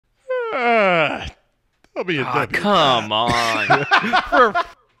Come on. For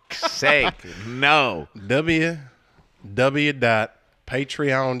fuck's sake, no.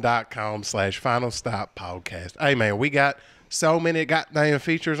 www.patreon.com/finalstoppodcast. Hey, man, we got so many goddamn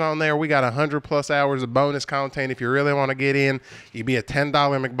features on there. We got 100+ hours of bonus content. If you really want to get in, you be a $10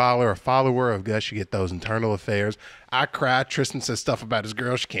 McBaller, a follower of Gus. You get those internal affairs. I cry. Tristan says stuff about his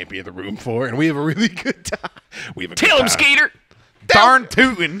girl she can't be in the room for, and we have a really good time. Tell him, Skeeter. Darn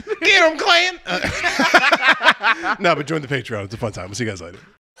tootin'. Get him, Clan. No, but join the Patreon. It's a fun time. We'll see you guys later.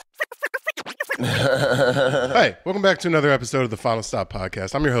 Hey, welcome back to another episode of the Final Stop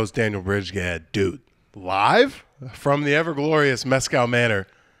Podcast. I'm your host, Daniel bridge-gadd. Dude, live from the ever-glorious Mescal Manor,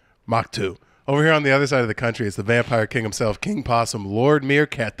 Mach 2. Over here on the other side of the country, it's the Vampire King himself, King Possum, Lord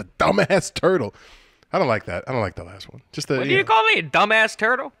Meerkat, the dumbass turtle. I don't like that. I don't like the last one. Just the. What do you call me, a dumbass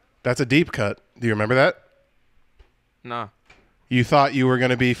turtle? That's a deep cut. Do you remember that? No. You thought you were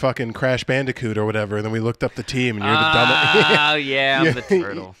going to be fucking Crash Bandicoot or whatever, and then we looked up the team, and you're the dumbass. Oh, yeah, I'm the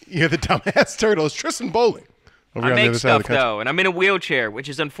turtle. You're the dumbass turtle. It's Tristan Bowling. I make stuff, though, and I'm in a wheelchair, which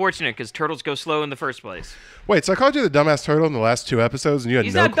is unfortunate because turtles go slow in the first place. Wait, so I called you the dumbass turtle in the last 2 episodes, and you had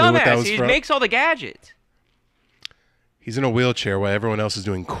no clue what that was from? He's not dumbass. He makes all the gadgets. He's in a wheelchair while everyone else is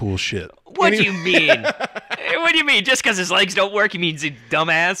doing cool shit. What do you mean? What do you mean? Just because his legs don't work, he means he's a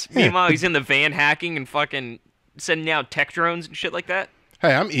dumbass? Meanwhile, he's in the van hacking and fucking sending out tech drones and shit like that?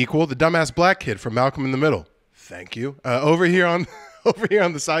 Hey, I'm equal. The dumbass black kid from Malcolm in the Middle. Thank you. Over here on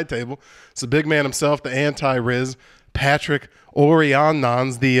the side table, it's the big man himself, the anti-Riz, Patrick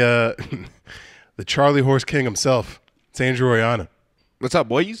Orianons, the Charlie Horse King himself. It's Andrew Oriana. What's up,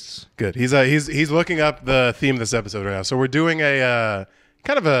 boys? Good. He's looking up the theme of this episode right now. So we're doing a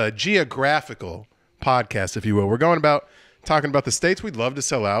kind of a geographical podcast, if you will. We're going about talking about the states we'd love to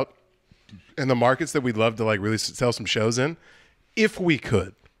sell out and the markets that we'd love to like really sell some shows in, if we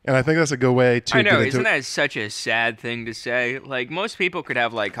could. And I think that's a good way to. I know, isn't that such a sad thing to say? Like, most people could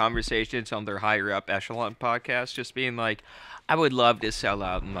have like conversations on their higher up echelon podcast, just being like, I would love to sell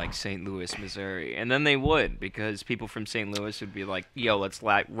out in like St. Louis, Missouri, and then they would, because people from St. Louis would be like, yo, let's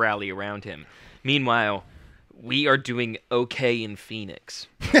rally around him. Meanwhile, we are doing okay in Phoenix.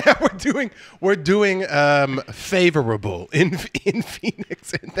 we're doing favorable in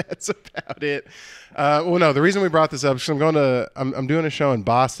Phoenix, and that's about it. Well, no, the reason we brought this up is I'm doing a show in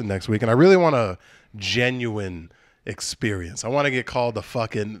Boston next week, and I really want a genuine experience. I want to get called a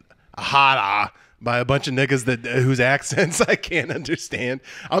fucking hada by a bunch of niggas whose accents I can't understand.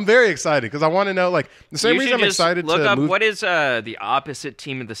 I'm very excited because I want to know, like, the same reason I'm excited to look up what is the opposite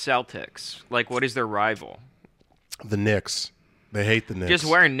team of the Celtics. Like, what is their rival? The Knicks. They hate the Knicks. Just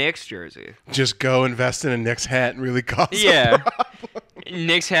wear a Knicks jersey. Just go invest in a Knicks hat and really cause a problem.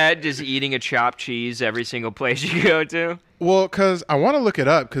 Knicks hat, just eating a chopped cheese every single place you go to. Well, because I want to look it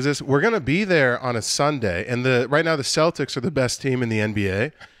up because we're going to be there on a Sunday, and right now the Celtics are the best team in the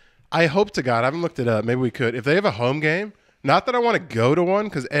NBA. I hope to God, I haven't looked it up. Maybe we could. If they have a home game, not that I want to go to one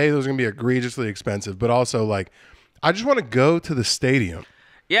because A, those are going to be egregiously expensive, but also like I just want to go to the stadium.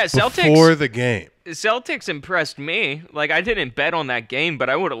 Yeah, Celtics before the game. Celtics impressed me. Like, I didn't bet on that game, but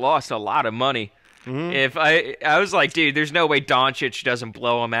I would have lost a lot of money. If I was like, dude, there's no way Doncic doesn't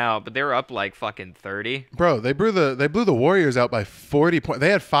blow them out, but they were up like fucking 30. Bro, they blew the Warriors out by 40 points. They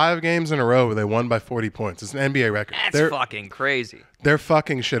had 5 games in a row where they won by 40 points. It's an NBA record. That's fucking crazy. They're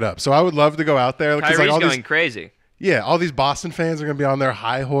fucking shit up. So I would love to go out there. Kyrie's like, going crazy. Yeah, all these Boston fans are going to be on their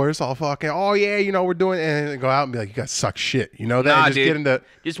high horse, all fucking, oh, yeah, you know, we're doing it. And go out and be like, you guys suck shit. You know that? Nah, and dude.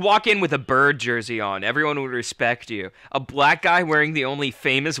 Just walk in with a bird jersey on. Everyone would respect you. A black guy wearing the only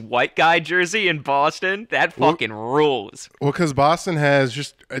famous white guy jersey in Boston? That fucking rules. Well, because Boston has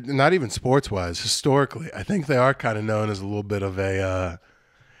just, not even sports-wise, historically, I think they are kind of known as a little bit of a,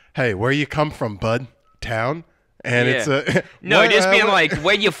 hey, where you come from, bud? Town? And it's no, just being like,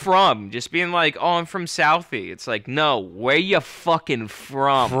 where you from? Just being like, oh, I'm from Southie. It's like, no, where you fucking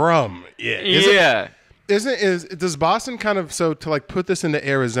from? Yeah. Does Boston kind of, so to like put this into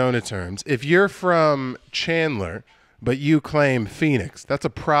Arizona terms, if you're from Chandler but you claim Phoenix, that's a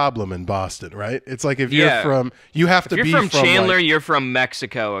problem in Boston, right? It's like if you're from, you have to be from. If you're from Chandler, you're from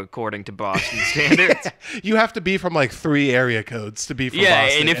Mexico, according to Boston standards. You have to be from like 3 area codes to be from Boston.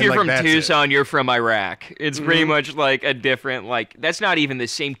 Yeah, and if you're from Tucson, you're from Iraq. It's pretty much like a different, like, that's not even the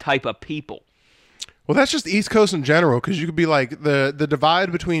same type of people. Well, that's just East Coast in general, because you could be like, the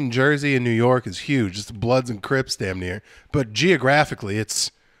divide between Jersey and New York is huge. It's Bloods and Crips damn near. But geographically,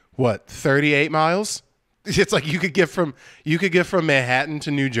 it's, what, 38 miles? It's like you could get from Manhattan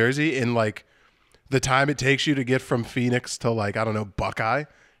to New Jersey in like the time it takes you to get from Phoenix to like, I don't know, Buckeye.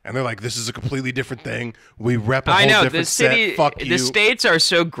 And they're like, this is a completely different thing. We rep a whole different set. Fuck you. The states are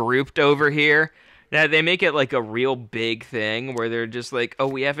so grouped over here Yeah, they make it like a real big thing where they're just like, "Oh,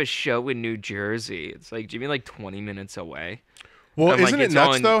 we have a show in New Jersey." It's like, do you mean like 20 minutes away? Well, I'm like, isn't it it's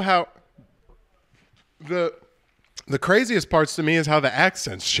nuts on. though how the craziest parts to me is how the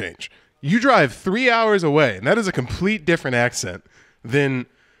accents change. You drive 3 hours away, and that is a complete different accent than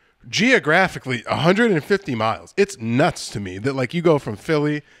geographically 150 miles. It's nuts to me that like you go from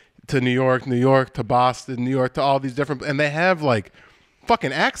Philly to New York, New York to Boston, New York to all these different, and they have like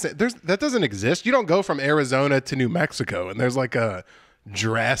fucking accent. That doesn't exist. You don't go from Arizona to New Mexico, and there's like a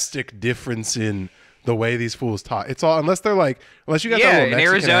drastic difference in the way these fools talk. It's all unless you got that Yeah, little in Mexican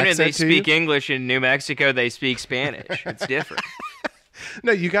Arizona they accent to you. speak English. In New Mexico they speak Spanish. It's different.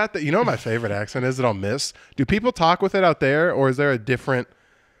 No, you got that. You know what my favorite accent is that I'll miss? Do people talk with it out there, or is there a different?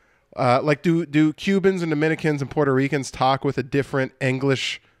 Like, do Cubans and Dominicans and Puerto Ricans talk with a different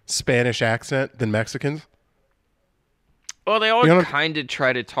English Spanish accent than Mexicans? Well, they all You know- kind of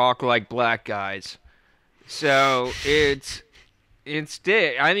try to talk like black guys, so I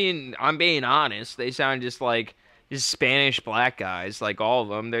mean, I'm being honest. They sound just like just Spanish black guys, like all of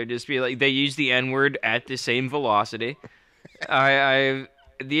them. They're just be like they use the N-word at the same velocity. The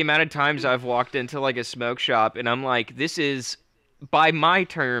amount of times I've walked into like a smoke shop and I'm like, this is by my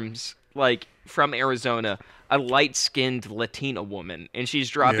terms, like from Arizona, a light-skinned Latina woman, and she's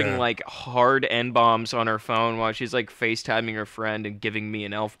dropping Yeah. like hard N-bombs on her phone while she's like FaceTiming her friend and giving me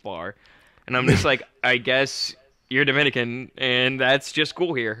an elf bar, and I'm just like, I guess you're Dominican, and that's just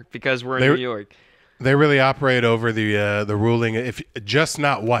cool here because we're in New York. They really operate over the ruling. If just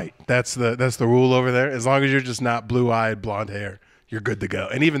not white, that's the rule over there. As long as you're just not blue-eyed, blonde hair, you're good to go.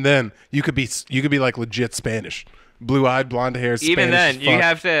 And even then, you could be like legit Spanish, blue-eyed, blonde hair. Even Spanish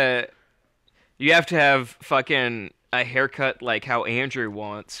then, you have to have fucking a haircut like how Andrew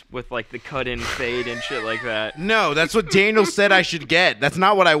wants, with like the cut-in fade and shit like that. No, that's what Daniel said I should get. That's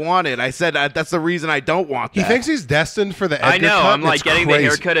not what I wanted. I said that's the reason I don't want that. He thinks he's destined for the Edgar I know. cut. I'm like It's getting crazy. the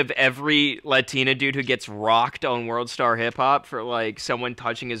haircut of every Latina dude who gets rocked on World Star Hip Hop for like someone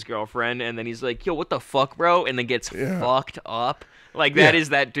touching his girlfriend, and then he's like, "Yo, what the fuck, bro?" and then gets fucked up. Like that is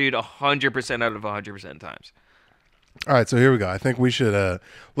that dude 100% out of 100% times. All right, so here we go. I think we should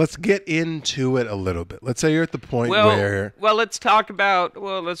let's get into it a little bit. Let's say you're at the point where let's talk about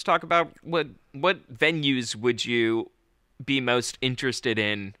what venues would you be most interested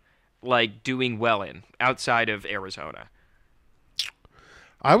in, like doing well in outside of Arizona.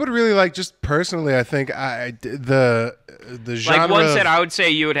 I would really like, just personally, I think the genre Like ones of- that I would say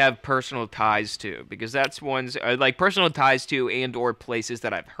you would have personal ties to, because that's ones like personal ties to and or places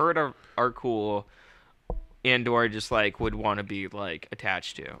that I've heard are cool and or just like would want to be like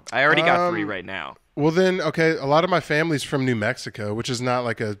attached to. I already got 3 right now. Well, then, okay, a lot of my family's from New Mexico, which is not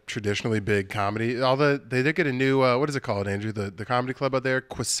like a traditionally big comedy. They did get a new, what is it called, Andrew? The comedy club out there,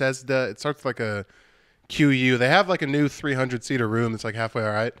 Quisesda. It starts like a QU. They have like a new 300-seater room that's like halfway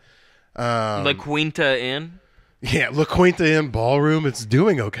all right. La Quinta Inn. Yeah, La Quinta Inn Ballroom. It's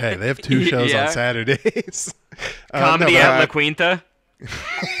doing okay. They have 2 shows Yeah. on Saturdays. Comedy at La Quinta.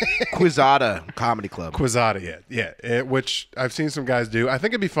 Quizada Comedy Club. Quizada, yeah, which I've seen some guys do. I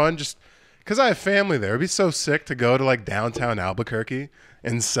think it'd be fun just because I have family there. It'd be so sick to go to like downtown Albuquerque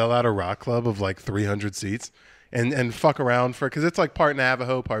and sell out a rock club of like 300 seats and fuck around because it's like part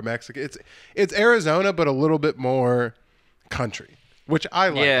Navajo, part Mexican. It's Arizona, but a little bit more country, which I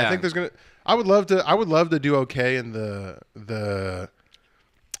like. Yeah. I think I would love to do okay in the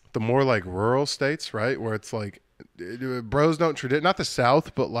more like rural states, right, where it's like bros don't not the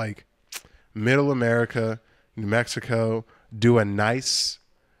South, but like Middle America, New Mexico, do a nice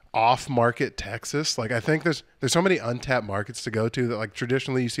off-market Texas. Like I think there's so many untapped markets to go to that like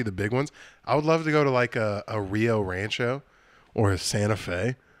traditionally you see the big ones. I would love to go to like a Rio Rancho or a Santa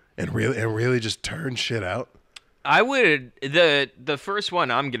Fe and really just turn shit out. I would the first one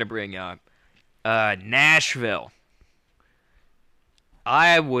I'm gonna bring up, Nashville.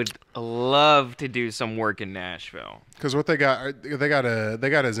 I would love to do some work in Nashville. Because what they got a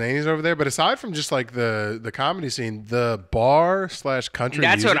Zanies over there. But aside from just like the comedy scene, the bar / country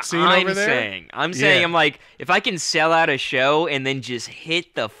That's music what scene I'm over there. saying. I'm saying, Yeah. I'm like, if I can sell out a show and then just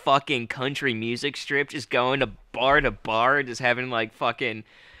hit the fucking country music strip, just going to bar, just having like fucking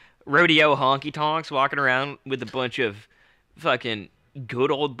rodeo honky tonks, walking around with a bunch of fucking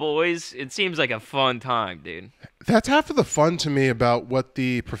good old boys. It seems like a fun time, dude. That's half of the fun to me about what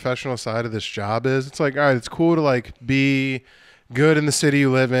the professional side of this job is. It's like, all right, it's cool to like be good in the city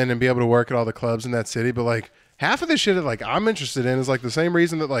you live in and be able to work at all the clubs in that city. But like half of the shit that like I'm interested in is like the same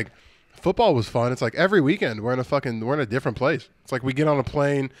reason that like football was fun. It's like every weekend we're in a different place. It's like we get on a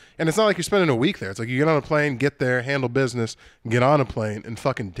plane and it's not like you're spending a week there. It's like you get on a plane, get there, handle business, get on a plane and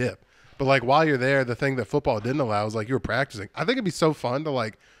fucking dip. But like while you're there, the thing that football didn't allow is like you were practicing. I think it'd be so fun to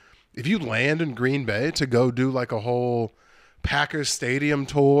like if you land in Green Bay to go do like a whole Packers stadium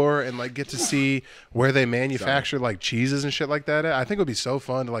tour and like get to see where they manufacture like cheeses and shit like that. I think it would be so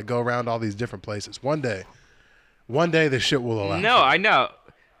fun to like go around all these different places. One day this shit will allow. No, I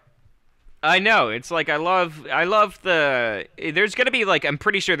know. It's like I love the. There's gonna be like I'm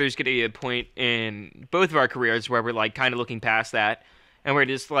pretty sure there's gonna be a point in both of our careers where we're like kind of looking past that, and we're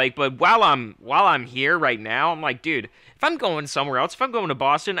just like, but while I'm here right now, I'm like, dude, if I'm going somewhere else, if I'm going to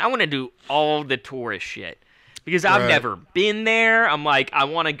Boston, I want to do all the tourist shit. Because I've never been there. I'm like, I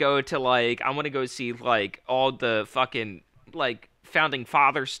want to go see like all the fucking like founding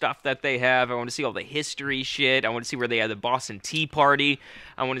father stuff that they have. I want to see all the history shit. I want to see where they had the Boston Tea Party.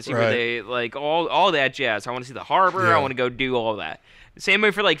 I want to see where they like all that jazz. I want to see the harbor. I want to go do all that. Same way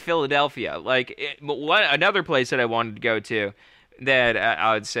for like Philadelphia. Like another place that I wanted to go to that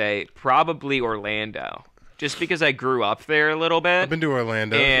I would say probably Orlando. Just because I grew up there a little bit. I've been to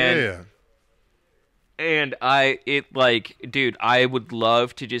Orlando. And dude, I would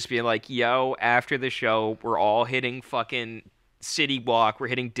love to just be like, yo, after the show, we're all hitting fucking City Walk. We're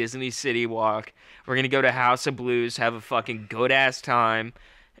hitting Disney City Walk. We're going to go to House of Blues, have a fucking good-ass time.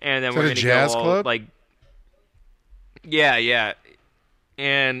 And then we're going to go jazz club? like... Yeah.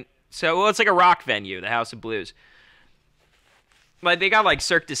 And so, well, it's like a rock venue, the House of Blues. Like, they got, like,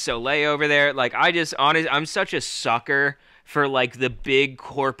 Cirque du Soleil over there. Like, I'm such a sucker for like the big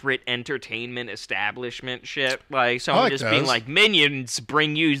corporate entertainment establishment shit. Like someone just being like, Minions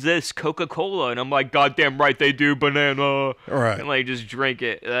bring you this Coca-Cola, and I'm like, goddamn right they do, banana. Right. And like just drink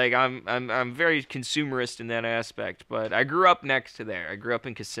it. Like I'm very consumerist in that aspect. But I grew up next to there. I grew up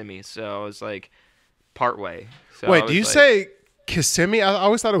in Kissimmee, so I was like partway. So wait, do you say Kissimmee? I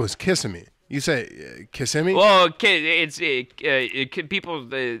always thought it was Kissimmee. You say Kissimmee? Well, it's people.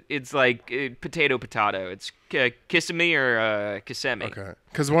 It's like potato. It's Kissimmee or Kissimmee. Okay,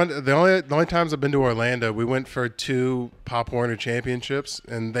 because the only times I've been to Orlando, we went for 2 Pop Warner championships,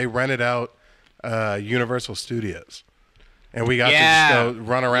 and they rented out Universal Studios, and we got to just go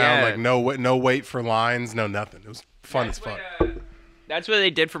run around like no wait for lines, no nothing. It was fun as fuck. That's what they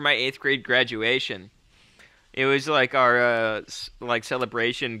did for my 8th grade graduation. It was like our like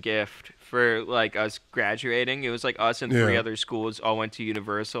celebration gift for like us graduating. It was like us and 3 other schools all went to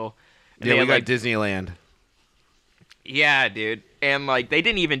Universal. And we got like Disneyland. Yeah, dude. And like they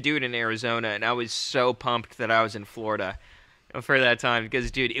didn't even do it in Arizona, and I was so pumped that I was in Florida for that time because,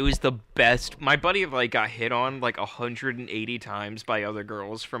 dude, it was the best. My buddy like got hit on like 180 times by other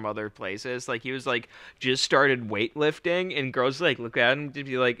girls from other places. Like he was like just started weightlifting, and girls like look at him to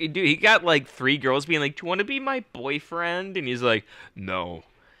be like, dude, he got like 3 girls being like, "Do you want to be my boyfriend?" And he's like, "No,"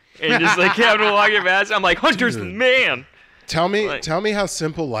 and just like kept walking past. I'm like, Hunter's the man. Tell me how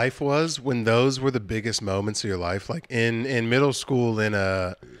simple life was when those were the biggest moments of your life. Like in middle school in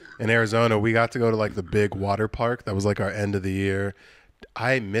Arizona, we got to go to like the big water park. That was like our end of the year.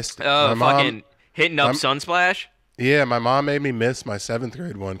 I missed it. Oh, fucking hitting up Sunsplash? Yeah, my mom made me miss my 7th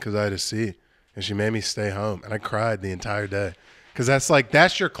grade one because I had to see, and she made me stay home, and I cried the entire day because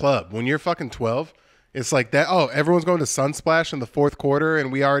that's your club when you're fucking 12. It's like that. Oh, everyone's going to Sunsplash in the 4th quarter,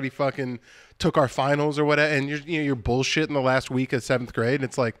 and we already fucking took our finals or whatever, and you're bullshit in the last week of 7th grade. And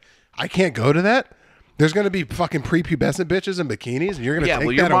it's like I can't go to that. There's gonna be fucking prepubescent bitches in bikinis, and you're gonna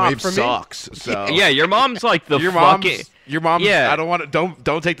take that away from sucks, me. So. Yeah, your mom's like the your fucking. Your mom's. Yeah. I don't want to.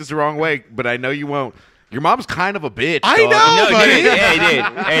 Don't take this the wrong way, but I know you won't. Your mom's kind of a bitch. I dog. know, No, buddy. dude,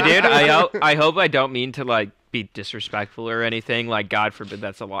 hey, dude. I hope I don't mean to like be disrespectful or anything. Like, God forbid,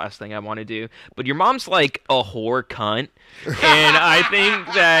 that's the last thing I want to do. But your mom's like a whore cunt, and I think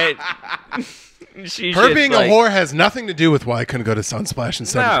that. Her being a whore has nothing to do with why I couldn't go to Sunsplash in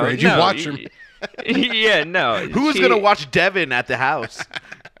 7th grade. You watch her. Yeah, no. Who's gonna watch Devin at the house?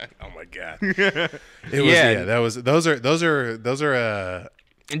 Oh my god. Those are.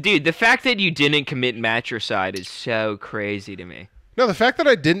 Dude, the fact that you didn't commit matricide is so crazy to me. No, the fact that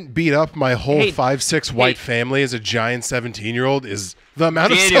I didn't beat up my whole 5'6" white family as a giant 17-year-old is the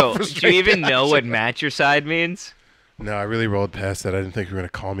amount of self-restraint. Do you even know what matricide means? No, I really rolled past that. I didn't think you were going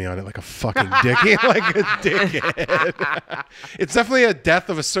to call me on it like a fucking dickhead. Like a dickhead. It's definitely a death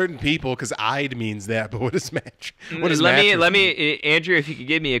of a certain people because "I'd" means that. But what is match? What is let me, Andrew, if you could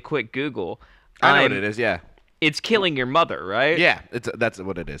give me a quick Google. I know what it is. Yeah, it's killing your mother, right? Yeah, that's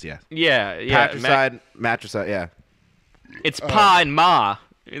what it is. Yeah. Yeah. Matricide. Yeah. It's pa and ma.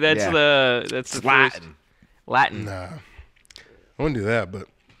 That's it's Latin. Latin. Nah, I wouldn't do that. But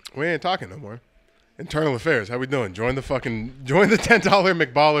we ain't talking no more. Internal affairs. How we doing? Join the $10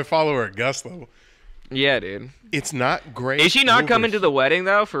 McBaller follower at Gus level. Yeah, dude. It's not great. Is she not movies. coming to the wedding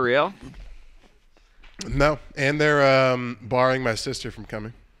though? For real? No, and they're barring my sister from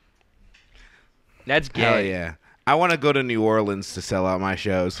coming. That's gay. Hell yeah. I want to go to New Orleans to sell out my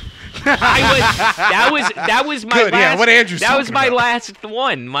shows. That was my Good, last. yeah, what Andrew's That was talking my about. last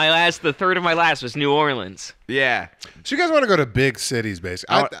one. The third of my last was New Orleans. Yeah. So you guys want to go to big cities,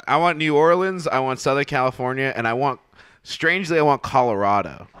 basically? I want New Orleans. I want Southern California. And I want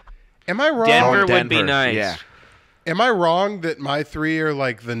Colorado. Am I wrong? Denver Denver, would be nice. yeah. Am I wrong that my 3 are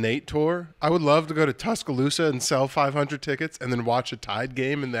like the Nate tour? I would love to go to Tuscaloosa and sell 500 tickets and then watch a Tide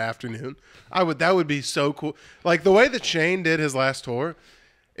game in the afternoon. That would be so cool. Like the way that Shane did his last tour,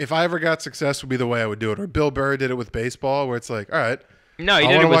 if I ever got success, would be the way I would do it. Or Bill Burr did it with baseball, where it's like, all right. No, he I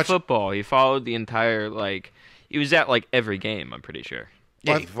did it wanna with watch- football. He followed the entire he was at every game. I'm pretty sure.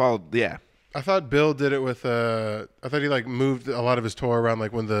 Yeah. What? he followed- yeah. I thought Bill did it with. I thought he moved a lot of his tour around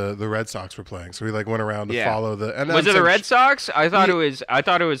when the Red Sox were playing. So he went around to Yeah. follow the. And Was I'm it the saying- Red Sox? I thought Ye- it was. I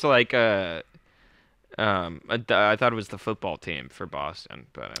thought it was I thought it was the football team for Boston,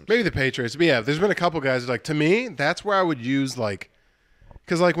 but Maybe the Patriots. But yeah, there's been a couple guys to me, that's where I would use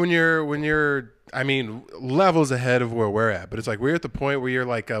because when you're levels ahead of where we're at, but it's we're at the point where you're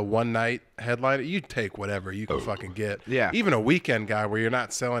a one night headliner. You take whatever you can fucking get. Yeah. Even a weekend guy where you're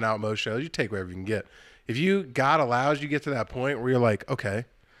not selling out most shows, you take whatever you can get. If God allows you get to that point where you're okay,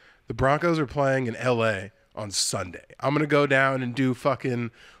 the Broncos are playing in L.A. on Sunday. I'm gonna go down and do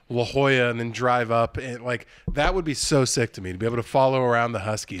fucking La Jolla and then drive up and that would be so sick to me to be able to follow around the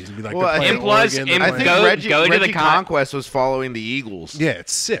Huskies and be Well, they're playing and plus- Oregon, they're and I playing- think Go to the Reggie Conquest was following the Eagles. yeah,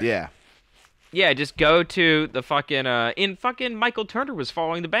 it's sick. Yeah. yeah, just go to the fucking Michael Turner was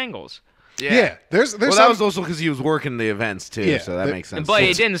following the Bengals. Yeah, there's Well, that some- was also because he was working the events too, Yeah, so that makes sense. But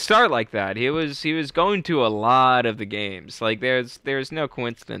it didn't start like that. He was going to a lot of the games. There's no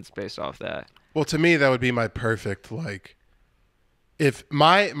coincidence based off that. well, to me that would be my perfect if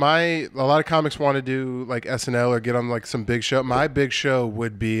my a lot of comics want to do SNL or get on some big show. My big show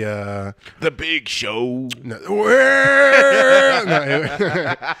would be the Big Show. no,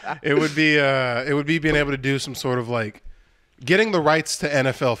 it would be being able to do some sort of getting the rights to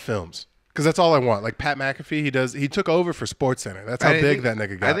NFL films. Because that's all I want. Pat McAfee, he took over for SportsCenter. That's how big that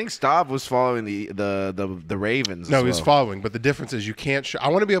nigga got. I think Stav was following the Ravens. No, as he was well. following, but the difference is you can't show. I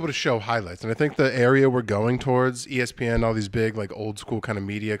want to be able to show highlights, and I think the area we're going towards, ESPN, all these big old school kind of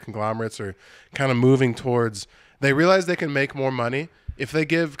media conglomerates are kind of moving towards. They realize they can make more money if they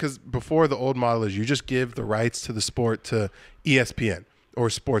give, because before the old model is you just give the rights to the sport to ESPN or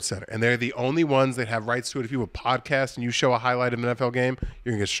SportsCenter, and they're the only ones that have rights to it. If you have a podcast and you show a highlight of an NFL game,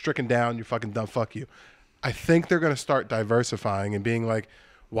 you're gonna get stricken down. You're fucking dumb. Fuck you. I think they're gonna start diversifying and being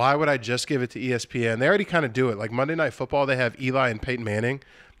why would I just give it to ESPN? They already kind of do it. Monday Night Football, they have Eli and Peyton Manning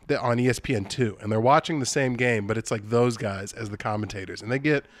on ESPN2, and they're watching the same game, but it's those guys as the commentators, and they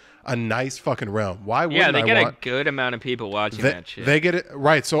get a nice fucking realm. Why wouldn't Yeah, they I get want? a good amount of people watching that shit. They get it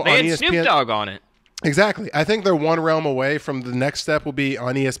right. So They on had ESPN, Snoop Dogg on it. exactly. I think they're one realm away from the next step will be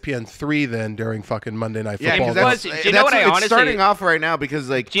on ESPN3 then during fucking Monday Night Yeah, Football. because Plus, do you know what I it's honestly- starting off right now because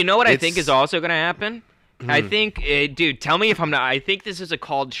Do you know what I it's- think is also going to happen? I think, dude, tell me if I'm not. I think this is a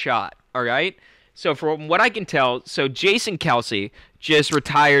called shot. All right. So from what I can tell, Jason Kelsey just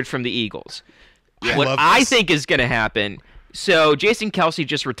retired from the Eagles. What love I this. think is going to happen. So Jason Kelsey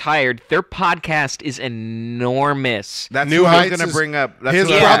just retired. Their podcast is enormous. That's New who I was Heights going is- to bring up. That's his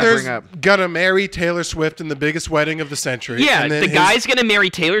who I was gonna brother's bring up. gonna marry Taylor Swift in the biggest wedding of the century. Yeah, and then the his- guy's going to marry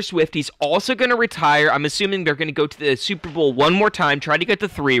Taylor Swift. He's also going to retire. I'm assuming they're going to go to the Super Bowl one more time, try to get the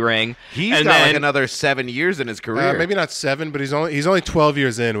 3 ring. He's and got then, another 7 years in his career. maybe not 7, but he's only 12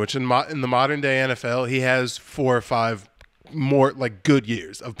 years in, which in the modern day NFL, he has 4 or 5 more good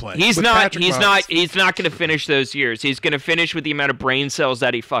years of playing. He's With not. Patrick He's Mahomes. not going to finish those years. He's going to finish with the amount of brain cells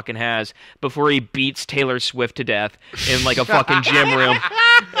that he fucking has before he beats Taylor Swift to death in a fucking gym room.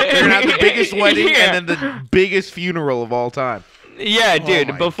 They're going to have the biggest wedding Yeah. and then the biggest funeral of all time. Yeah, dude.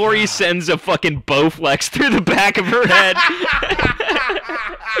 my Before he sends a fucking Bowflex through the back of her head.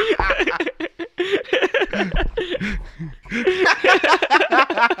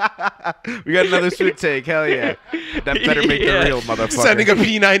 We got another sweet take. Hell yeah. That better make Yeah. the real, motherfucker. Sending a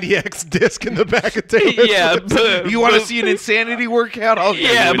P90X disc in the back of Taylor Yeah, Swift. You want to see an insanity workout? I'll get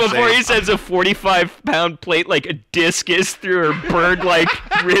Yeah, you before insane. he sends a 45-pound plate like a discus through her bird-like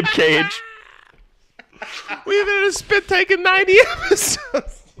rib cage. We've been in a spit taking 90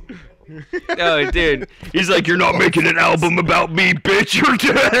 episodes. Oh, dude. He's like, you're not making an album about me, bitch. You're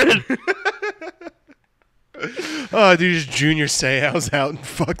dead. Oh, dude, just Junior Seau's out and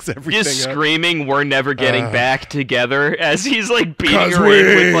fucks everything Just up. screaming, "We're never getting back together," as he's like beating 'Cause her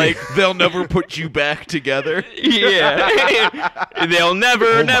in with like, They'll never put you back together. yeah, they'll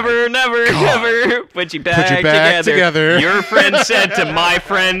never put you back, together. Your friend said to my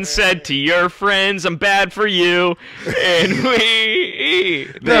friend said to your friends, "I'm bad for you," and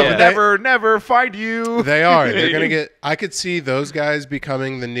They'll never find you. They are. They're gonna get. I could see those guys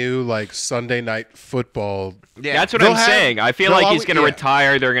becoming the new like Sunday night football. Yeah. That's what They'll I'm have- saying. I feel they'll like he's always- going to yeah.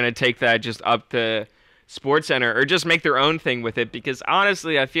 retire. They're going to take that just up to SportsCenter or just make their own thing with it. Because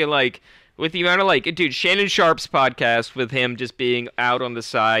honestly, I feel like with the amount of like, dude, Shannon Sharp's podcast with him just being out on the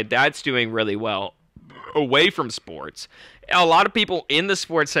side, that's doing really well away from sports. A lot of people in the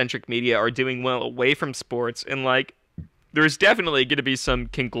sports-centric media are doing well away from sports, and like, there's definitely going to be some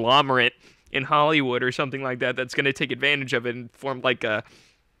conglomerate in Hollywood or something like that that's going to take advantage of it and form like a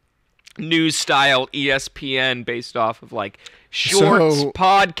news style ESPN based off of like shorts, So-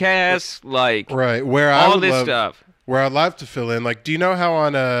 podcasts, like Right. Where I all would this love, stuff. Where I'd love to fill in, like, do you know how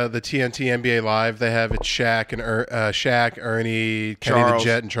on the TNT NBA Live they have it's Shaq and Shaq, Ernie, Kenny the Charles.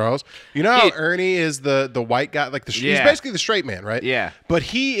 Jet, and Charles? You know how Dude. Ernie is the white guy, like he's Yeah. basically the straight man, right? Yeah. But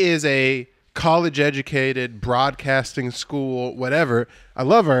he is a college educated, broadcasting school, whatever. I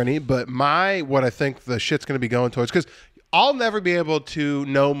love Ernie, but what I think the shit's going to be going towards, because I'll never be able to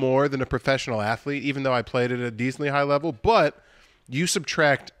know more than a professional athlete, even though I played at a decently high level. But you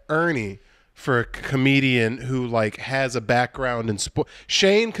subtract Ernie for a comedian who like has a background in sport.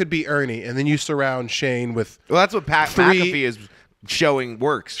 Shane could be Ernie, and then you surround Shane with Well, that's what Pat Three- McAfee is showing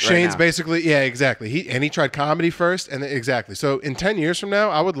works. Shane's right now. basically, yeah, exactly. He tried comedy first, and exactly. So in 10 years from now,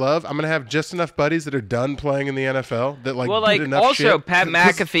 I'm gonna have just enough buddies that are done playing in the NFL that like Well, did like enough also shit. Pat 'Cause-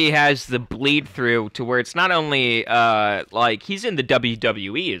 McAfee has the bleed through to where it's not only like he's in the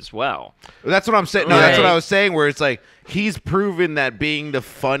WWE as well. That's what I'm saying. No, that's what Right. I was saying. Where it's like he's proven that being the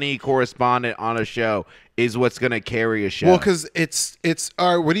funny correspondent on a show is what's going to carry a show. Well, because it's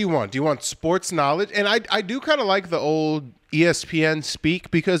all right. What do you want? Do you want sports knowledge? And I do kind of like the old ESPN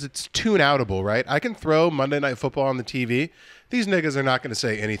speak because it's tune-outable, right? I can throw Monday Night Football on the TV. These niggas are not going to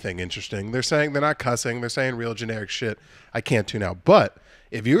say anything interesting. They're not cussing. They're saying real generic shit. I can't tune out. But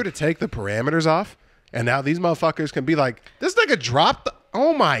if you were to take the parameters off, and now these motherfuckers can be like, this nigga dropped.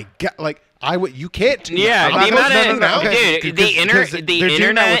 Oh my god! Like you can't tune Yeah, out. the I'm not amount of- tuning out. dude, the they're doing that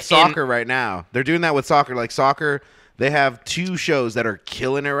internet with soccer and- right now. They're doing that with soccer. Like soccer, they have 2 shows that are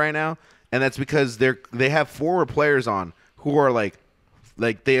killing it right now, and that's because they have former players on who are like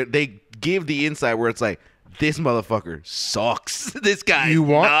they give the insight where it's like, this motherfucker sucks. This guy You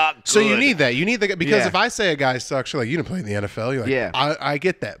want not so you good. need that. You need the because Yeah. if I say a guy sucks, you're like, you didn't play in the NFL. You're like, Yeah. I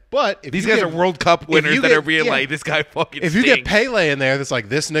get that. But if These you guys get- are World Cup winners you that get- are being yeah. like, this guy fucking If you get stinks. Pele in there, that's like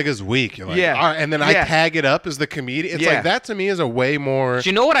this nigga's weak. You're like, Yeah. all right, and then I Yeah. tag it up as the comedian. It's Yeah. like that to me is a way more. Do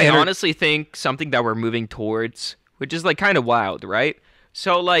you know what I enter- honestly think? Something that we're moving towards, which is like kind of wild, right?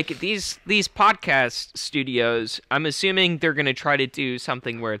 So like these podcast studios, I'm assuming they're gonna try to do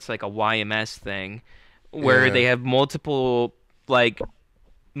something where it's like a YMS thing, where Yeah. they have multiple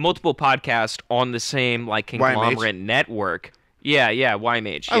podcasts on the same like conglomerate network. Yeah,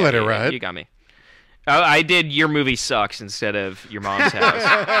 YMH. I Yeah, let it yeah, ride. You got me. I did Your Movie Sucks instead of Your Mom's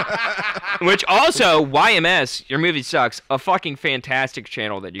House. Which also, YMS, Your Movie Sucks, a fucking fantastic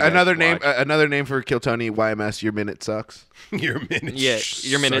channel that you guys Another should name, watch. another name for Kill Tony. YMS. Your minute sucks. your minute. Yeah,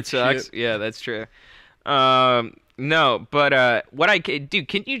 Your Minute Sucks. shit. Yeah, that's true. No, but what dude,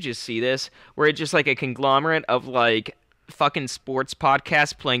 can you just see this? Where it's just like a conglomerate of like fucking sports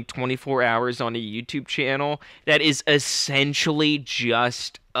podcasts playing 24 hours on a YouTube channel that is essentially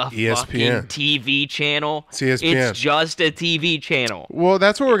just a ESPN. fucking TV channel. It's ESPN. It's just a TV channel. Well,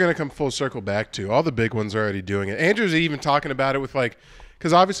 that's what we're going to come full circle back to. All the big ones are already doing it. Andrew's even talking about it with like,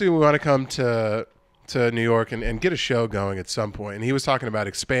 because obviously we want to come to New York and get a show going at some point. And he was talking about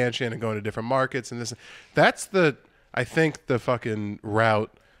expansion and going to different markets and this. That's I think the fucking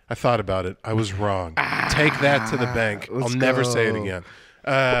route. I thought about it. I was wrong. Take that to the bank. I'll never say it again.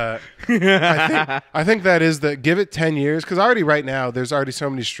 I think that is give it 10 years because already right now there's already so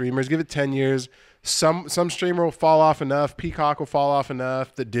many streamers. Give it 10 years. Some streamer will fall off enough. Peacock will fall off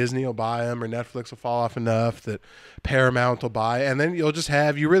enough that Disney will buy them, or Netflix will fall off enough that Paramount will buy, and then you'll just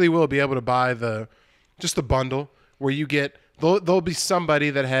you really will be able to buy just the bundle where you get. There'll be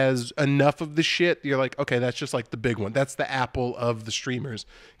somebody that has enough of the shit. You're like, okay, that's just like the big one. That's the Apple of the streamers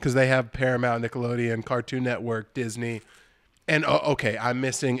because they have Paramount, Nickelodeon, Cartoon Network, Disney, and okay, I'm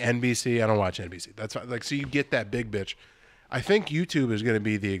missing NBC. I don't watch NBC. That's fine. Like, so you get that big bitch. I think YouTube is going to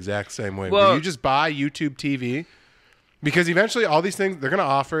be the exact same way. Well- where you just buy YouTube TV, Because eventually all these things, they're going to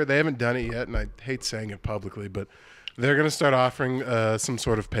offer, they haven't done it yet, and I hate saying it publicly, but they're going to start offering some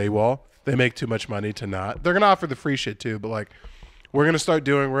sort of paywall. They make too much money to not. They're going to offer the free shit too, but like we're going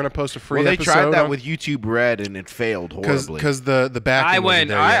to post a free episode. Well, they tried that with YouTube Red, and it failed horribly. Because the backing wasn't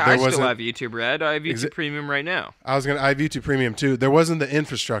there yet. I still have YouTube Red. I have YouTube Premium right now. I have YouTube Premium too. There wasn't the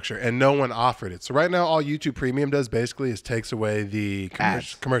infrastructure, and no one offered it. So right now, all YouTube Premium does basically is takes away the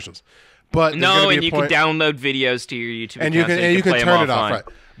commercials. But no, and you can download videos to your YouTube and account, you can turn it off, right?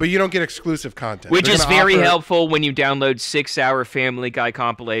 But you don't get exclusive content, which is very helpful when you download 6-hour Family Guy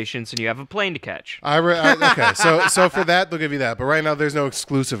compilations and you have a plane to catch. Okay, so for that they'll give you that, but right now there's no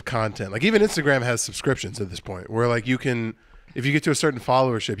exclusive content. Like even Instagram has subscriptions at this point, where like you can, if you get to a certain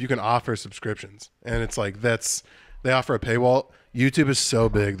followership, you can offer subscriptions, and it's like they offer a paywall. YouTube is so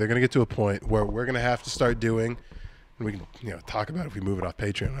big, they're gonna get to a point where we're gonna have to start doing. We can talk about it if we move it off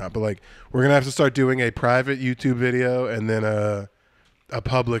Patreon or not, but like we're gonna have to start doing a private YouTube video and then a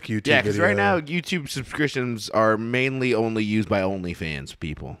public YouTube video. Yeah, because right now YouTube subscriptions are mainly only used by OnlyFans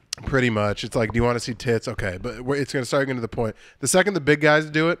people. Pretty much. It's like, do you want to see tits? Okay, but it's going to start getting to the point. The second the big guys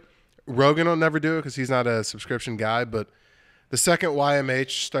do it, Rogan will never do it because he's not a subscription guy, but the second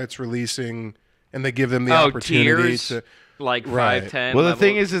YMH starts releasing and they give them the opportunity tiers, to... Like 5, 10 Well, levels. the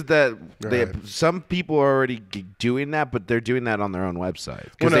thing is that some people are already doing that, but they're doing that on their own website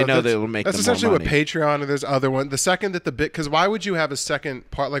because they know that it will make them more money. That's essentially what Patreon, or there's other one. The second that because why would you have a second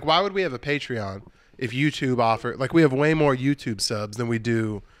part? Like, why would we have a Patreon if YouTube offer? Like, we have way more YouTube subs than we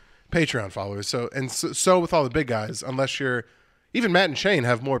do Patreon followers. So with all the big guys, unless you're even Matt and Shane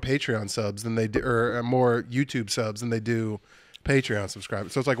have more Patreon subs than they do, or more YouTube subs than they do Patreon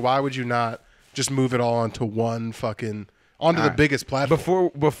subscribers. So it's like, why would you not just move it all onto one fucking? Onto the biggest platform.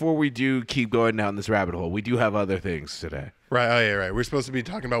 Before we do keep going down this rabbit hole, we do have other things today. Right. Oh yeah. Right. We're supposed to be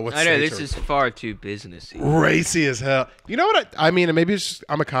talking about what's. I know this is far too businessy. Racy as hell. You know what? I mean, and maybe it's just,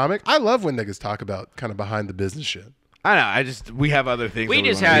 I'm a comic. I love when niggas talk about kind of behind the business shit. I know. We have other things. We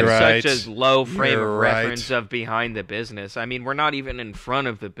just had such a low frame of reference of behind the business. I mean, we're not even in front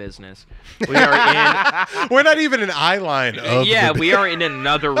of the business. We are in. We're not even an eye line of. Yeah, we are in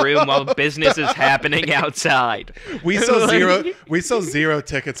another room while business is happening outside. We sell zero. We sell zero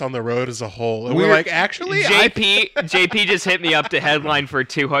tickets on the road as a whole, and we're like, actually, JP just hit me up to headline for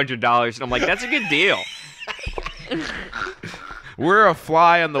 $200, and I'm like, that's a good deal. We're a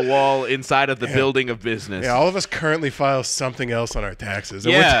fly on the wall inside of the building of business. Yeah, all of us currently file something else on our taxes.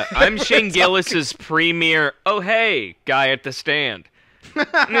 Yeah, I'm Shane Gillis's premier, oh hey, guy at the stand.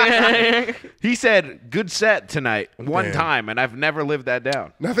 He said, good set tonight, one time, and I've never lived that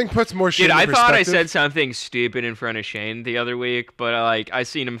down. Nothing puts more shit in I thought I perspective. said something stupid in front of Shane the other week, but I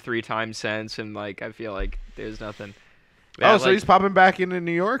seen him 3 times since, and like I feel like there's nothing. Yeah, so he's popping back into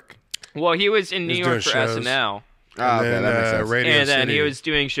New York? Well, he was in New York for shows. SNL. And then, that makes sense. Radio and then City. he was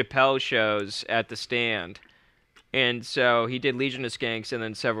doing Chappelle shows at the stand. And so he did Legion of Skanks and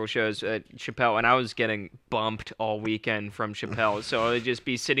then several shows at Chappelle. And I was getting bumped all weekend from Chappelle. So I'd just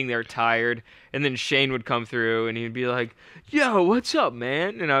be sitting there tired. And then Shane would come through and he'd be like, yo, what's up,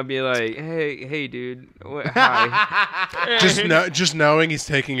 man? And I'd be like, hey, dude. Hi. just knowing he's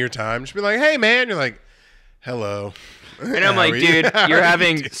taking your time. Just be like, hey, man. You're like, hello. And I'm like, dude, you're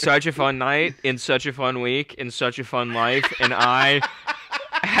having such a fun night, in such a fun week, in such a fun life, and I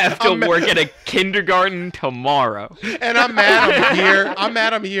have to work at a kindergarten tomorrow. And I'm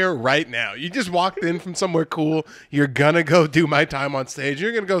mad I'm here right now. You just walked in from somewhere cool. You're gonna go do my time on stage.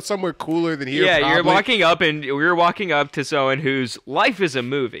 You're gonna go somewhere cooler than here. Yeah, probably. you're walking up, and we're walking up to someone whose life is a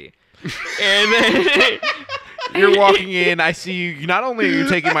movie. And then you're walking in. I see you. Not only are you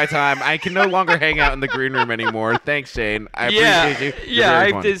taking my time, I can no longer hang out in the green room anymore. Thanks, Shane. I appreciate you.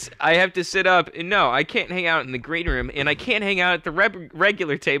 Yeah, I have to sit up. And no, I can't hang out in the green room, and I can't hang out at the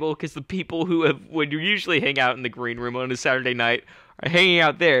regular table because the people who would usually hang out in the green room on a Saturday night are hanging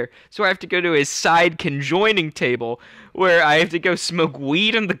out there. So I have to go to a side conjoining table where I have to go smoke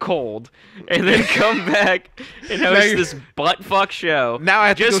weed in the cold and then come back and host this butt-fuck show. Now I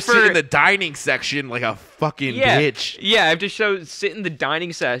have to sit in the dining section like a fucking bitch. Yeah, I have to sit in the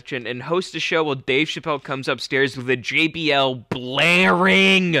dining section and host a show while Dave Chappelle comes upstairs with a JBL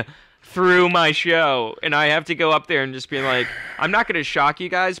blaring through my show. And I have to go up there and just be like, I'm not going to shock you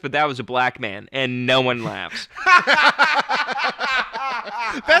guys, but that was a black man. And no one laughs.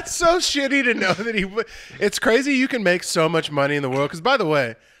 That's so shitty to know that it's crazy you can make so much money in the world. Because, by the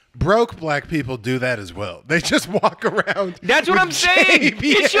way, broke black people do that as well. They just walk around. That's what I'm saying.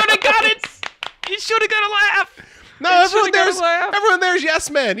 You should have got it. You should have got a laugh. No, everyone there's yes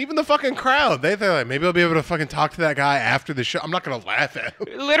man. Even the fucking crowd. They're like, maybe I'll be able to fucking talk to that guy after the show. I'm not gonna laugh at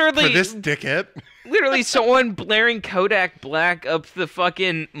him. Literally, for this dickhead. Literally, someone blaring Kodak Black up the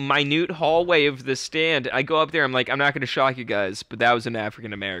fucking minute hallway of the stand. I go up there. I'm like, I'm not gonna shock you guys, but that was an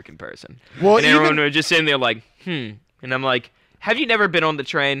African American person. Well, and everyone was just sitting there like, and I'm like, have you never been on the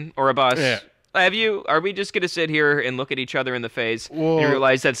train or a bus? Yeah. Have you? Are we just gonna sit here and look at each other in the face Well, and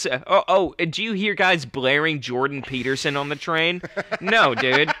realize that's? Do you hear guys blaring Jordan Peterson on the train? No,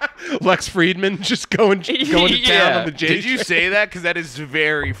 dude. Lex Friedman just going to town on the J. Did you say that? Because that is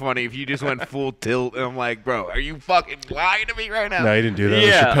very funny. If you just went full tilt, and I'm like, bro, are you fucking lying to me right now? No, he didn't do that.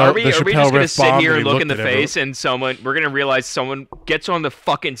 Yeah, The are we just gonna riff sit bombed here and look he in the looked at face and we're gonna realize someone gets on the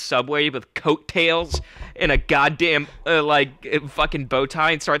fucking subway with coattails and a goddamn fucking bow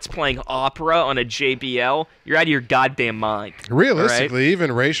tie and starts playing opera on a JBL? You're out of your goddamn mind. Realistically, right?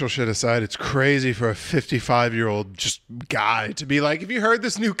 even racial shit aside, it's crazy for a 55-year-old just guy to be like, have you heard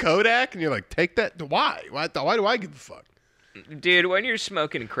this new Kodak? And you're like, take that. Why? Why do I give a fuck? Dude, when you're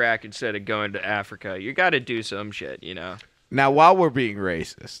smoking crack instead of going to Africa, you got to do some shit, you know? Now, while we're being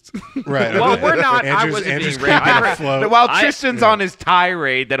racist, Right. Well, we're not. I wasn't Andrew's being racist. keeping afloat. while Tristan's on his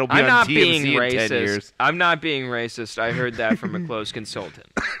tirade, that'll be I'm on not TMZ being in 10 racist. years. I'm not being racist. I heard that from a close consultant.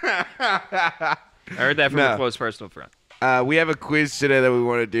 I heard that from a close personal friend. We have a quiz today that we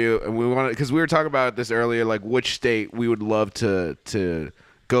want to do, and we want to because we were talking about this earlier, like which state we would love to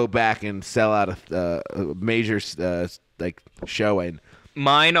go back and sell out a major like showing.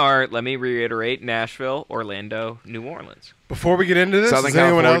 Mine are, let me reiterate, Nashville, Orlando, New Orleans. Before we get into this, Southern is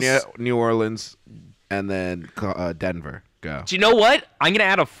anyone California, else? New Orleans, and then Denver. Go. Do you know what? I'm going to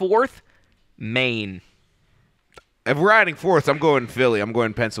add a fourth, Maine. If we're adding fourth, I'm going Philly. I'm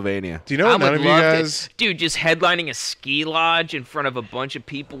going Pennsylvania. Do you know what none of you guys? Dude, just headlining a ski lodge in front of a bunch of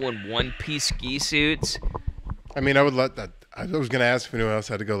people in one-piece ski suits. I mean, I would let that. I was going to ask if anyone else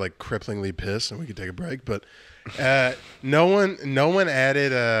had to go like cripplingly piss, and we could take a break. But no one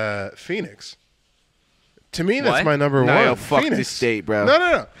added Phoenix. To me, that's What? my number No, one. fuck Phoenix. this state, bro.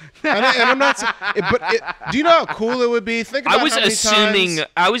 No. And I'm not. Do you know how cool it would be? Think about I was how many assuming times-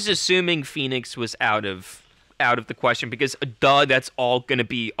 I was assuming Phoenix was out of the question because that's all going to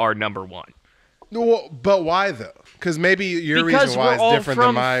be our number one. Well, but why though? Because maybe your Because reason why we're is all different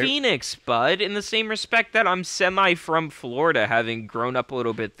from than my. Phoenix, bud. In the same respect that I'm semi from Florida, having grown up a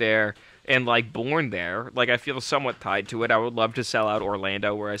little bit there and like born there. Like I feel somewhat tied to it. I would love to sell out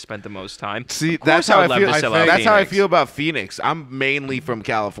Orlando, where I spent the most time. See, Of course that's how I would love feel. to sell out That's how I Phoenix. feel about Phoenix. I'm mainly from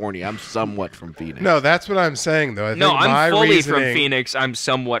California. I'm somewhat from Phoenix. No, that's what I'm saying though. I think No, my I'm fully reasoning, from Phoenix. I'm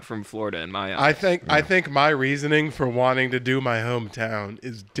somewhat from Florida in my eyes. I think my reasoning for wanting to do my hometown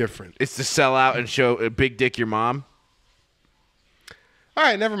is different. It's to sell out and show a big dick your mom. All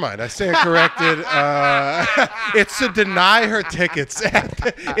right, never mind. I stand corrected. It's to deny her tickets.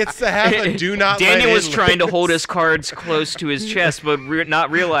 It's to have a do not. Daniel let was in trying to list. hold his cards close to his chest, but not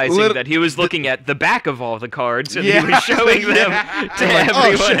realizing that he was looking at the back of all the cards and he was showing them to Oh,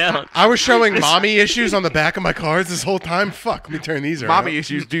 everyone shit. else. I was showing mommy issues on the back of my cards this whole time. Fuck, let me turn these around. Mommy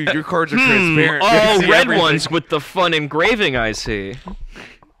issues, dude. Your cards are transparent. You Oh, can see red everything. ones with the fun engraving, I see.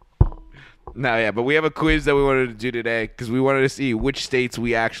 No, yeah, but we have a quiz that we wanted to do today because we wanted to see which states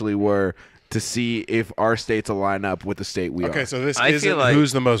we actually were to see if our states will line up with the state we are. Okay, so this I feel isn't like-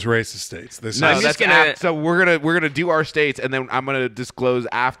 who's the most racist states. This No, is just that's gonna- so we're gonna do our states, and then I'm gonna disclose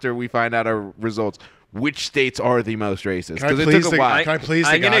after we find out our results which states are the most racist. Can I Because it please took a the- while. Can I please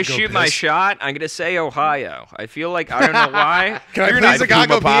the I'm gonna God go shoot my piss? shot. I'm gonna say Ohio. I feel like I don't know why. Can I You're please not the the God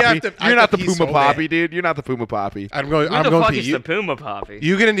Puma go pee? I have Poppy. to- I You're have not to the pee Puma so bad. Poppy, dude. You're not the Puma Poppy. I'm going. Who I'm the going fuck pee. is You, the Puma Poppy?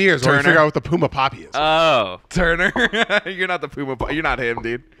 you get into yours. While we Turner. figure out what the Puma Poppy is. Oh, Turner, you're not the Puma Poppy. You're not him,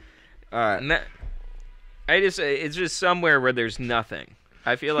 dude. All right. no, it's just somewhere where there's nothing.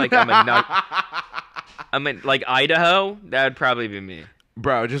 I feel like I'm in like Idaho. That would probably be me.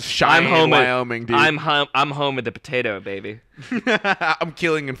 Bro, just I'm Cheyenne, home Wyoming, dude. I'm home with the potato, baby. I'm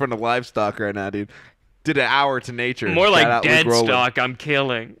killing in front of livestock right now, dude. Did an hour to nature. More Shout like out Luke dead Rowland. stock. I'm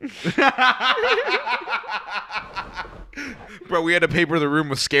killing. Bro, we had to paper the room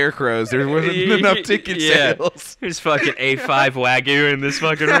with scarecrows. There wasn't enough ticket Yeah. sales. There's fucking A5 Wagyu in this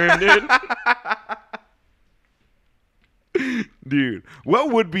fucking room, dude. Dude,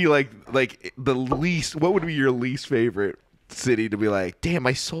 what would be like the least? What would be your least favorite city to be like? Damn,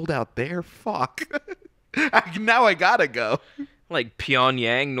 I sold out there. Fuck. Now I gotta go. Like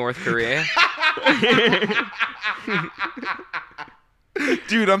Pyongyang, North Korea.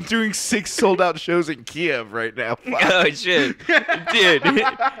 Dude, I'm doing 6 sold out shows in Kiev right now. Fuck. Oh shit, dude!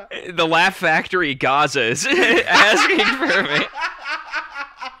 The Laugh Factory Gaza is asking for me.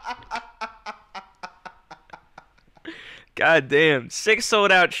 God damn. 6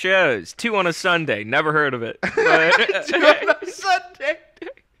 sold out shows. 2 on a Sunday. Never heard of it. But 2 on a Sunday.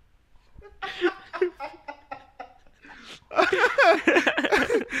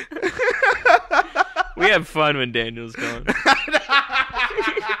 we have fun when Daniel's gone.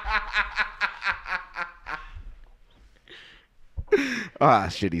 Ah,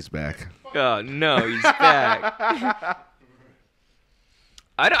 shit, he's back. Oh, no, he's back.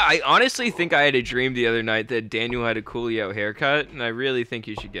 I honestly think I had a dream the other night that Daniel had a Coolio haircut, and I really think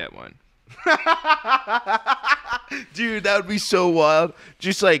you should get one. Dude, that would be so wild.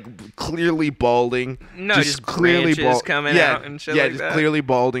 Just like clearly balding. No, just clearly branches coming out and shit like that. Yeah, just clearly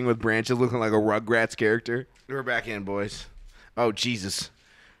balding with branches looking like a Rugrats character. We're back in, boys. Oh, Jesus.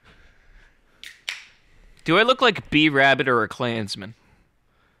 Do I look like a B-Rabbit or a Klansman?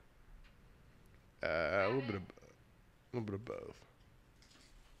 A little bit of both.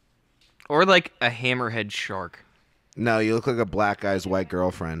 Or like a hammerhead shark. No, you look like a black guy's white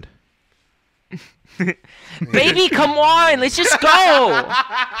girlfriend. Baby, come on, let's just go.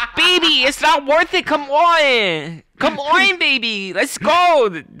 Baby, it's not worth it. Come on, baby, let's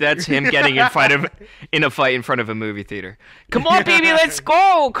go. That's him getting in a fight in front of a movie theater. Come on, baby, let's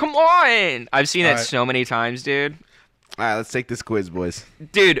go. Come on. I've seen that so many times, dude. All right, let's take this quiz, boys.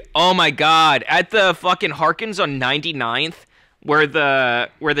 Dude, oh my God, at the fucking Harkins on 99th. Where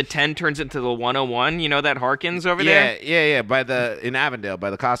the 10 turns into the 101, you know that Harkins over there? Yeah, in Avondale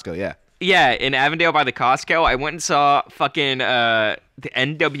by the Costco, yeah. Yeah, in Avondale by the Costco. I went and saw fucking the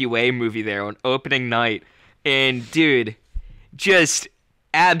NWA movie there on opening night. And dude, just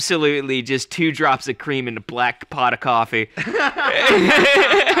absolutely just 2 drops of cream in a black pot of coffee.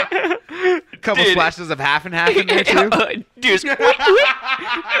 Couple splashes of half and half in there too. Dude,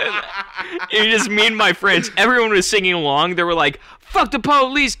 it just me and my friends. Everyone was singing along. They were like, "Fuck the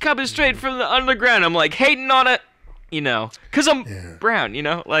police, coming straight from the underground." I'm like hating on it, you know, cause I'm brown, you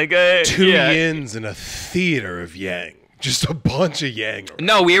know, like 2 yins in a theater of yang, just a bunch of yang.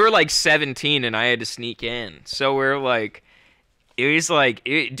 No, we were like 17, and I had to sneak in. So we're like. It was like,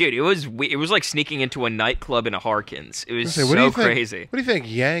 dude, it was like sneaking into a nightclub in a Harkins. It was so crazy. What do you think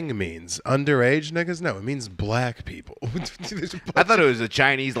yang means? Underage niggas? No, it means black people. I thought it was a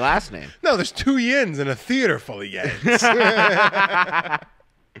Chinese last name. No, there's 2 yins in a theater full of yangs.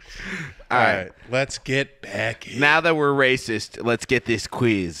 All right, let's get back in. Now that we're racist, let's get this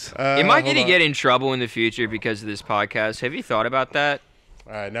quiz. Am I going to get in trouble in the future because of this podcast? Have you thought about that?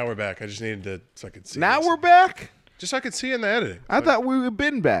 All right, now we're back. I just needed to, so I could see. Now we're back? Just so I could see in the editing. I thought we've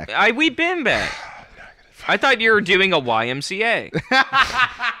been back. We've been back. I thought you were doing a YMCA.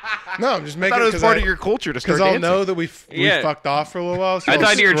 No, I'm just making I thought it was part of your culture to start dancing. Because I'll know that we fucked off for a little while. So I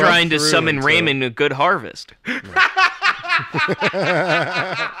thought you were trying to summon Raymond a good harvest.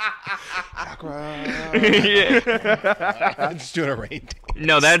 I'm just doing a rain dance.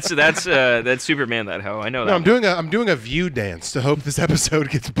 No, that's Superman. That hoe. I know that. No, I'm doing a view dance to hope this episode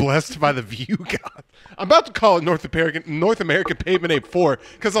gets blessed by the view god. I'm about to call it North American Pavement Ape 4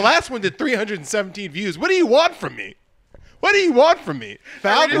 because the last one did 317 views. What do you want from me? What do you want from me?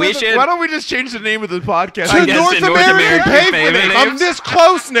 Why don't we just change the name of the podcast to North American Pavement Ape? I'm this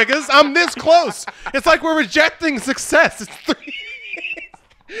close, niggas. I'm this close. It's like we're rejecting success. It's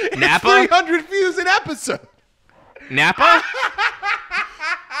Napa? 300 views an episode. Napa?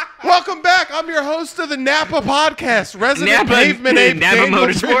 Welcome back. I'm your host of the Napa podcast, resident Pavement Ape. Napa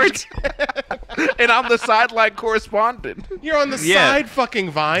Motorsports. And I'm the sideline correspondent. You're on the side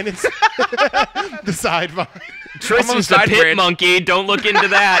fucking vine. It's the side vine. Tristan's the pit monkey. Don't look into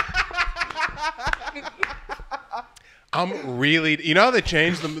that. I'm really... You know how they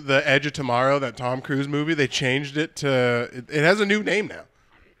changed the Edge of Tomorrow, that Tom Cruise movie? They changed it to... It has a new name now.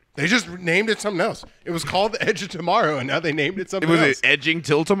 They just named it something else. It was called The Edge of Tomorrow, and now they named it something else. Was it Edging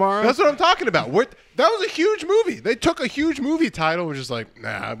Till Tomorrow? That's what I'm talking about. That was a huge movie. They took a huge movie title and was just like,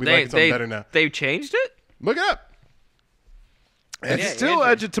 nah, we like something better now. They've changed it? Look it up. It's still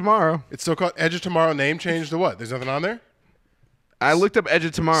Edge of Tomorrow. It's still called Edge of Tomorrow. Name changed to what? There's nothing on there? I looked up Edge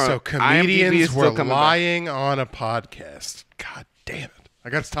of Tomorrow. So comedians were lying on a podcast. God damn it. I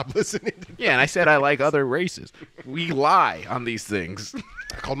got to stop listening to Yeah, and I said I like other races. We lie on these things. I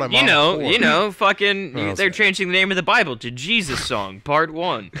called my mom. You know, fucking. They're changing the name of the Bible to Jesus Song Part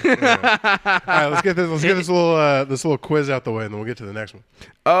 1. All right, let's get this little quiz out the way, and then we'll get to the next one.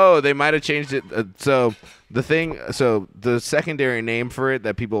 Oh, they might have changed it. So the secondary name for it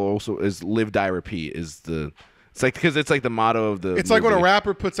that people also is Live Die Repeat is the. It's like because it's like the motto of the. It's movie. Like when a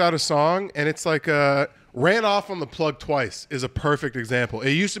rapper puts out a song, and it's like Ran off on the plug twice is a perfect example.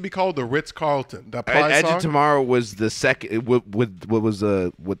 It used to be called the Ritz-Carlton. That Ply Edge song? of Tomorrow was the second. What was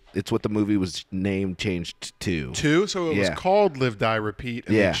it's what the movie was named changed to. Two? So it was called Live, Die, Repeat,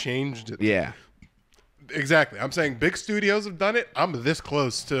 and they changed it. Yeah. Exactly. I'm saying big studios have done it. I'm this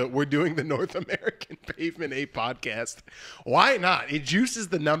close to we're doing the North American Pavement Ape podcast. Why not? It juices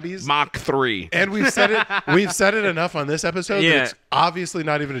the numbies. Mach 3. And we've said it. We've said it enough on this episode. That it's obviously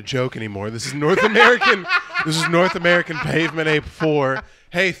not even a joke anymore. This is North American. This is North American Pavement Ape 4.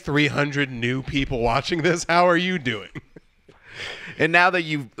 Hey, 300 new people watching this. How are you doing? And now that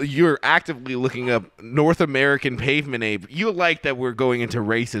you're actively looking up North American Pavement Ape, you like that we're going into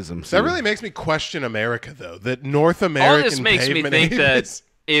racism. That really makes me question America, though. That North American all this makes me think Ape that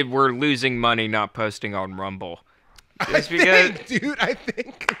we're losing money not posting on Rumble. I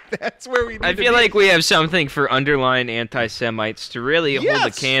think that's where we need I feel like we have something for underlying anti-Semites to really hold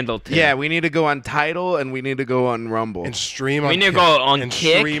a candle to. Yeah, we need to go on Tidal and we need to go on Rumble. And stream on We need to Kick. go on and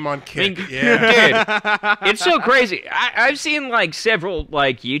Kick. stream on Kick. Dude, Yeah. it's so crazy. I've seen like several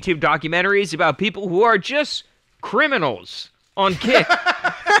like YouTube documentaries about people who are just criminals on Kick.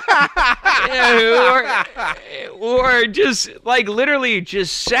 Who are just like literally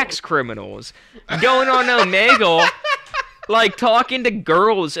just sex criminals going on Omegle, like talking to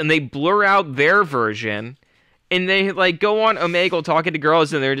girls, and they blur out their version, and they like go on Omegle talking to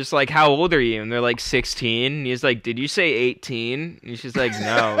girls, and they're just like, "How old are you?" And they're like 16. And he's like, "Did you say 18?" And she's like,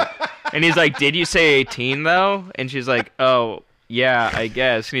 "No." And he's like, "Did you say 18 though?" And she's like, "Oh, yeah, I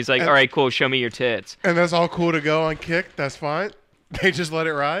guess." And he's like, "All right, cool. Show me your tits." And that's all cool to go on Kick. That's fine. They just let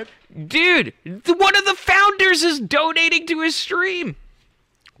it ride. Dude, one of the founders is donating to his stream.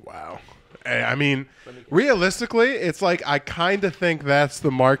 Wow. I mean, realistically, it's like I kind of think that's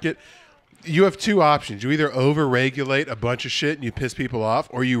the market. You have two options. You either over-regulate a bunch of shit and you piss people off,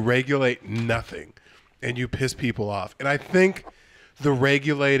 or you regulate nothing and you piss people off. And I think the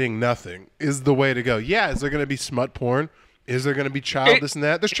regulating nothing is the way to go. Yeah, is there going to be smut porn? Is there going to be child this and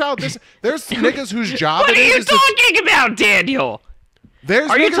that? There's child this. There's niggas whose job What it are you is talking about, Daniel?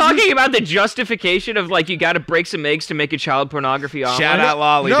 There's Are you niggas talking about the justification of like you got to break some eggs to make a child pornography omelet? Shout out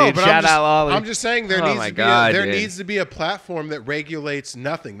Lolly, No, dude. but Shout out Lolly. I'm just saying there needs to be a platform that regulates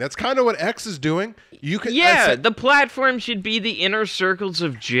nothing. That's kind of what X is doing. You can the platform should be the inner circles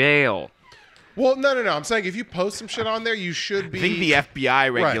of jail. Well, no. I'm saying if you post some shit on there, you should be. I think the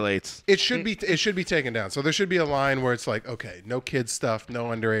FBI regulates. Right. It should be taken down. So there should be a line where it's like, okay, no kids stuff, no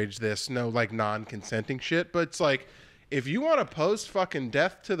underage this, no like non-consenting shit. But it's like, if you want to post fucking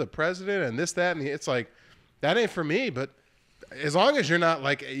death to the president and this, that, and it's like, that ain't for me. But as long as you're not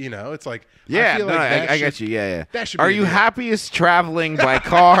like, it's like, Yeah, I feel like I got you. Yeah. That should Are be you a deal. happiest traveling by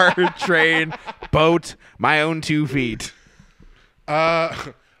car, train, boat, my own 2 feet?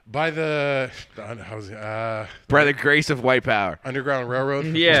 By the By the grace of white power. Underground Railroad.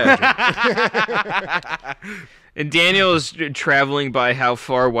 Yeah. And Daniel is traveling by how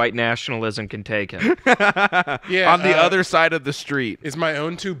far white nationalism can take him. Yeah, On the other side of the street. Is my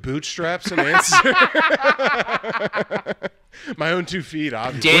own 2 bootstraps an answer? My own 2 feet,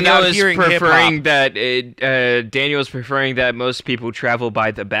 obviously. Daniel is hearing preferring that most people travel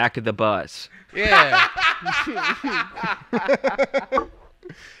by the back of the bus. Yeah.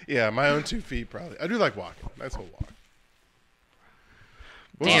 Yeah, my own 2 feet probably. I do like walking. Nice little walk.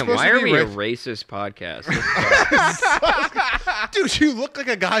 Damn, why are we a racist podcast? Dude, you look like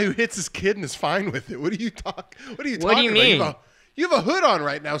a guy who hits his kid and is fine with it. What are you talking What do you about? mean? You have a hood on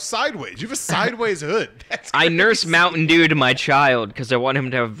right now, sideways. You have a sideways hood. That's I crazy. nurse Mountain Dew to my child because I want him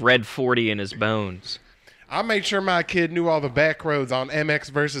to have red 40 in his bones. I made sure my kid knew all the back roads on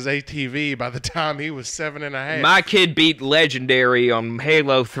MX versus ATV by the time he was 7.5. My kid beat Legendary on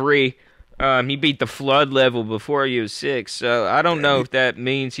Halo 3. He beat the flood level before he was 6, so I don't know if that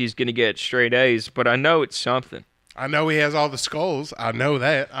means he's going to get straight A's, but I know it's something. I know he has all the skulls. I know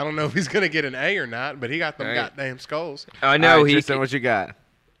that. I don't know if he's going to get an A or not, but he got them goddamn skulls. I know All right, Tristan, what you got?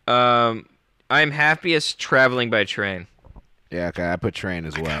 I'm happiest traveling by train. Yeah, okay, I put train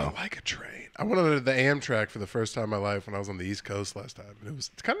as I well. kind of like a train. I went on the Amtrak for the first time in my life when I was on the East Coast last time. And it's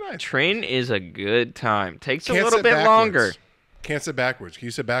kind of nice. Train is a good time. Takes a Can't little sit bit backwards. longer. Can't sit backwards. Can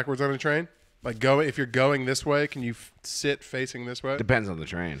you sit backwards on a train? Like if you're going this way, can you sit facing this way? Depends on the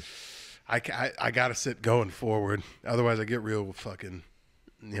train. I gotta sit going forward. Otherwise, I get real fucking.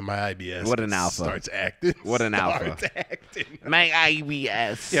 My IBS. What an alpha. Starts acting. What an alpha. Starts acting. My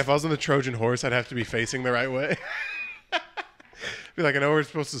IBS. Yeah, if I was on the Trojan horse, I'd have to be facing the right way. Be like, I know we're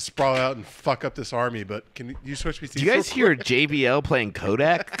supposed to sprawl out and fuck up this army, but can you switch me seats? Do you guys real hear quick? JBL playing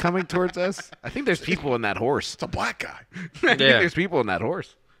Kodak coming towards us? I think there's people in that horse. It's a black guy. I think there's people in that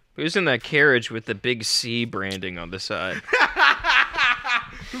horse. Who's in that carriage with the big C branding on the side?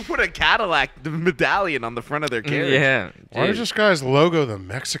 Who put a Cadillac medallion on the front of their carriage? Yeah. Why is this guy's logo the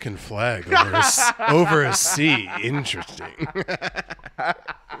Mexican flag over a C? Interesting.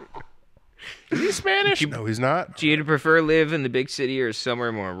 Is he Spanish? No, he's not. Do you prefer live in the big city or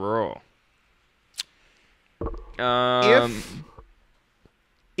somewhere more rural?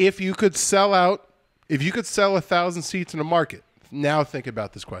 If you could sell 1,000 seats in a market, now think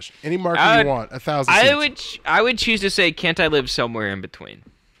about this question. Any market you want, 1,000 seats. I would choose to say, can't I live somewhere in between?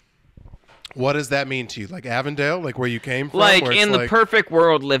 What does that mean to you? Like Avondale, like where you came from? Like in the perfect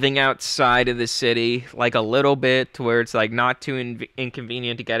world, living outside of the city, like a little bit, to where it's like not too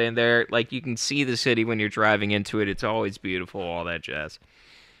inconvenient to get in there. Like you can see the city when you're driving into it. It's always beautiful, all that jazz.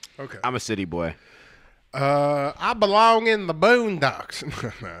 Okay. I'm a city boy. I belong in the boondocks.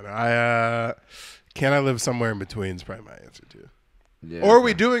 Can I live somewhere in between is probably my answer too. Yeah, or are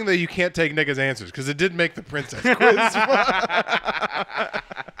we doing the you can't take niggas answers? Because it did make the princess quiz.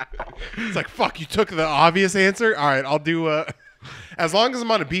 It's like, fuck, you took the obvious answer? All right, I'll do... as long as I'm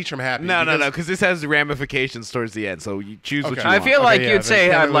on a beach, I'm happy. No, because this has ramifications towards the end, so you choose what you I want. feel like you'd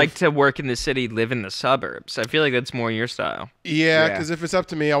say, I'd like to work in the city, live in the suburbs. I feel like that's more your style. Yeah, because if it's up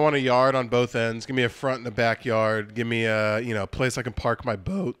to me, I want a yard on both ends. Give me a front and a backyard. Give me a place I can park my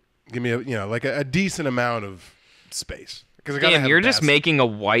boat. Give me a decent amount of space. Damn, you're just making a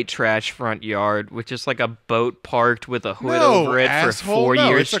white trash front yard with just like a boat parked with a hood over it for 4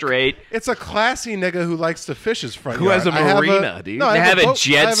 years straight. It's a classy nigga who likes to fish his front who yard. Has a marina, dude. No, I have a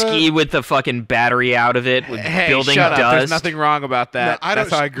jet ski with the fucking battery out of it with building shut dust. Up. There's nothing wrong about that. No,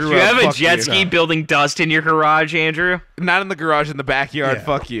 That's how I grew up. Do you have a jet ski building dust in your garage, Andrew? Not in the garage, in the backyard. Yeah.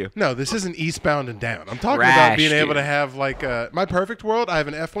 Fuck you. No, this isn't eastbound and down. I'm talking about being able to have like my perfect world. I have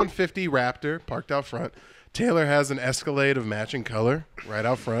an F-150 Raptor parked out front. Taylor has an Escalade of matching color right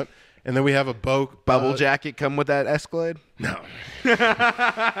out front. And then we have a boat. Bubble jacket come with that Escalade? No.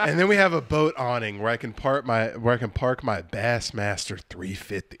 And then we have a boat awning where I can park my Bassmaster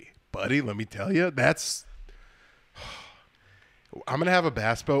 350. Buddy, let me tell you, I'm going to have a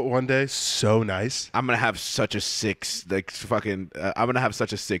bass boat one day. So nice. I'm going to have such a sick I'm going to have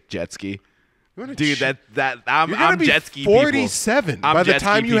such a sick jet ski. Dude, I'm jet ski 47 people. by the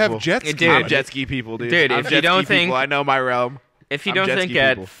time you have jet ski. Dude, I'm jet ski people, dude. Dude, if you don't think I know my realm. If you don't think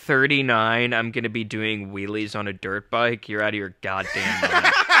at 39 I'm gonna be doing wheelies on a dirt bike, you're out of your goddamn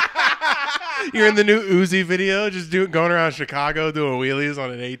mind. You're in the new Uzi video, just going around Chicago doing wheelies on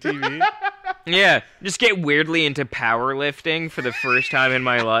an ATV. Yeah, just get weirdly into powerlifting for the first time in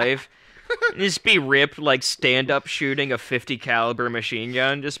my life. Just be ripped, like stand-up shooting a 50 caliber machine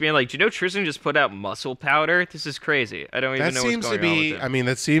gun. Just being like, do you know Tristan just put out muscle powder? This is crazy. I don't even know what's going on with it. I mean,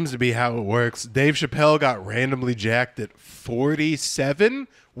 that seems to be how it works. Dave Chappelle got randomly jacked at 47.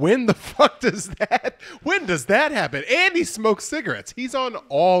 When the fuck does that? When does that happen? And he smokes cigarettes. He's on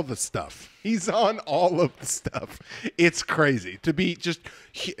all the stuff. He's on all of the stuff. It's crazy to be just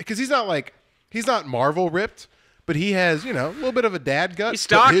because he's not Marvel ripped, but he has a little bit of a dad gut. He's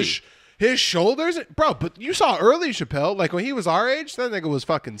stocky. His shoulders, bro. But you saw early Chappelle, like when he was our age, that nigga was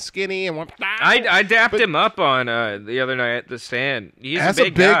fucking skinny and went. I dapped him up on the other night at the stand. He's a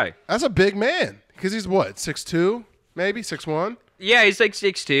big guy. That's a big man because he's what 6'2", maybe 6'1". Yeah, he's like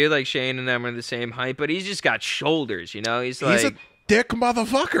 6'2", like Shane and them are the same height, but he's just got shoulders. He's a dick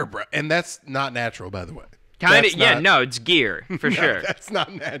motherfucker, bro, and that's not natural, by the way. Kind of, yeah. No, it's gear for sure. That's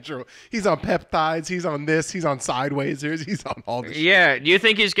not natural. He's on peptides. He's on this. He's on sideways. He's on all this. Yeah. Do you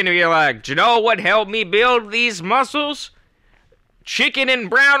think he's gonna be like, do you know what helped me build these muscles? Chicken and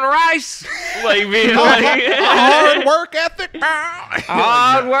brown rice. Like being like hard work ethic.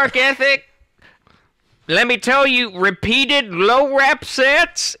 Hard work ethic. Let me tell you, repeated low rep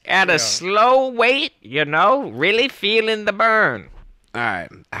sets at a slow weight. Really feeling the burn. All right.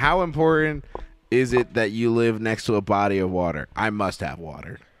 How important is it that you live next to a body of water? I must have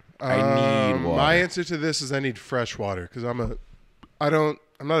water. I need water. My answer to this is I need fresh water because I'm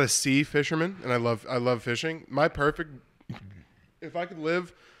not a sea fisherman and I love fishing. My perfect, if I could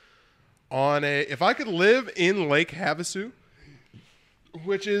live in Lake Havasu,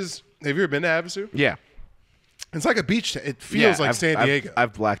 which is, have you ever been to Havasu? Yeah. It's like a beach. It feels like San Diego.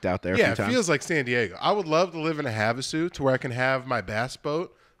 I've blacked out there. Yeah, it feels like San Diego. I would love to live in a Havasu to where I can have my bass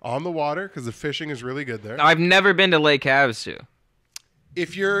boat on the water because the fishing is really good there. I've never been to Lake Havasu.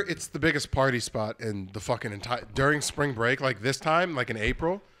 It's the biggest party spot in the fucking entire during spring break, like this time, like in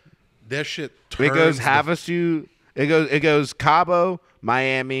April. This shit turns. It goes Havasu. It goes Cabo,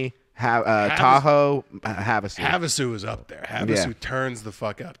 Miami, Tahoe, Havasu. Havasu is up there. Havasu turns the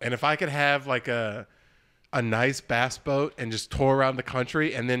fuck up. And if I could have like a a nice bass boat and just tour around the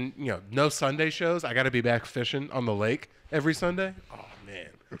country, and then no Sunday shows. I got to be back fishing on the lake every Sunday. Oh man!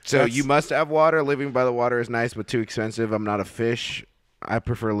 So you must have water. Living by the water is nice, but too expensive. I'm not a fish. I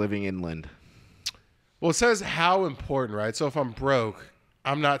prefer living inland. Well, it says how important, right? So if I'm broke,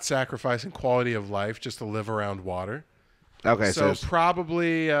 I'm not sacrificing quality of life just to live around water. Okay, So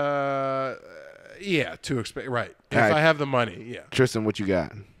probably, too expensive. Right. If I have the money, yeah. Tristan, what you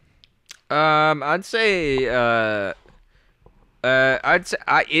got? I'd say,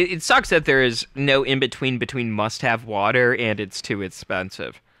 it sucks that there is no in between must-have water and it's too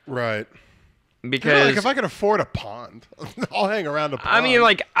expensive. Right. Because like if I could afford a pond, I'll hang around a pond. I mean,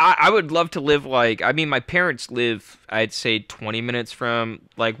 like I would love to live my parents live, I'd say 20 minutes from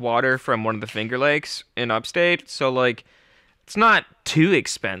like water from one of the Finger Lakes in upstate. So like, it's not too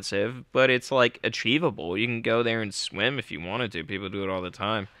expensive, but it's like achievable. You can go there and swim if you wanted to. People do it all the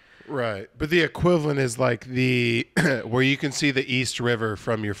time. Right. But the equivalent is like the where you can see the East River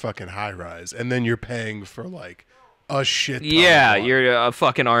from your fucking high rise, and then you're paying for like a shit ton Yeah, of water. you're a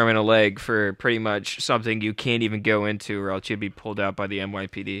fucking arm and a leg for pretty much something you can't even go into, or else you'd be pulled out by the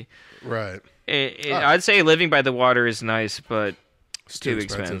NYPD. Right. I'd say living by the water is nice, but It's too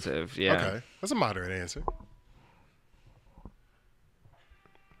expensive. Yeah. Okay. That's a moderate answer.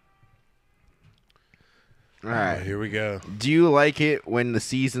 All right. Here we go. Do you like it when the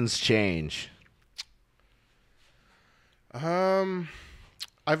seasons change?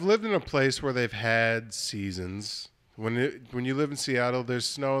 I've lived in a place where they've had seasons. When you live in Seattle, there's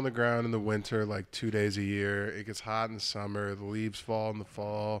snow on the ground in the winter, like 2 days a year. It gets hot in the summer. The leaves fall in the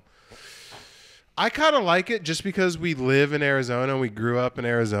fall. I kind of like it just because we live in Arizona. We grew up in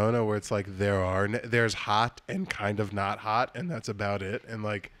Arizona, where it's like there's hot and kind of not hot, and that's about it. And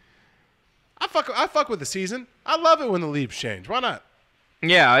like, I fuck with the season. I love it when the leaves change. Why not?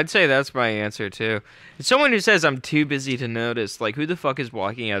 Yeah, I'd say that's my answer too. It's someone who says I'm too busy to notice. Like, who the fuck is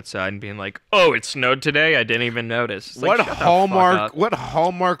walking outside and being like, "Oh, it snowed today. I didn't even notice." It's like, What shut the fuck up.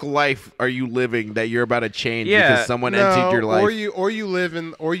 hallmark life are you living that you're about to change because someone entered your life? Or you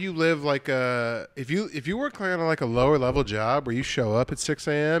live like if you work kind of like a lower level job where you show up at 6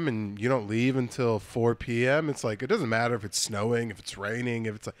 a.m. and you don't leave until 4 p.m. It's like it doesn't matter if it's snowing, if it's raining,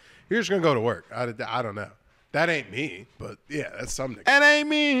 if it's like you're just gonna go to work. I don't know. That ain't me, but yeah, that's some nigga. That ain't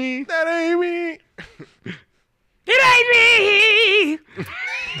me. That ain't me. It ain't me.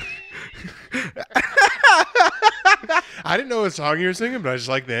 I didn't know what song you were singing, but I just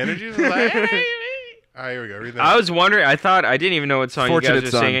like the energy. So I was like, "It ain't me." All right, here we go. Read that. I was wondering. I didn't even know what song you Fortunate guys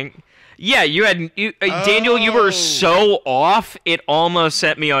were Son. singing. Yeah, Daniel. You were so off. It almost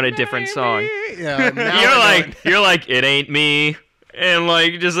set me on a different song. Yeah, now You're like, it ain't me. And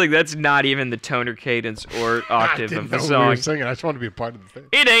like, just like that's not even the tone or cadence or I octave didn't of the know we song. were singing. I just wanted to be a part of the thing.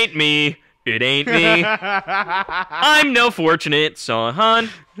 It ain't me. It ain't me. I'm no fortunate son.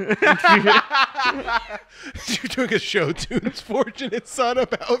 You're doing a show tunes, Fortunate Son,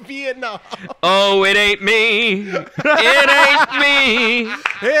 about Vietnam. Oh, it ain't me. It ain't me.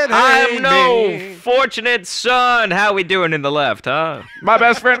 It I'm ain't no me. fortunate son. How we doing in the left, huh? My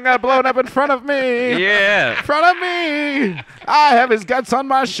best friend got blown up in front of me. Yeah. In front of me. I have his guts on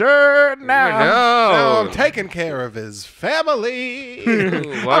my shirt now. No, No. I'm taking care of his family.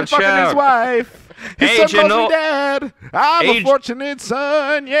 I'm Watch fucking his out. wife. His son Agent calls O- me dad. I'm a Ag- fortunate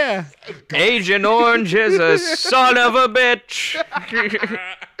son, yeah. Agent Orange is a son of a bitch.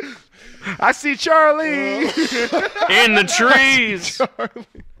 I see Charlie In the trees.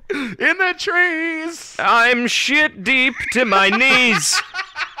 in the trees. I'm shit deep to my knees.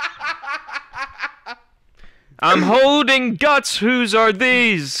 I'm holding guts. Whose are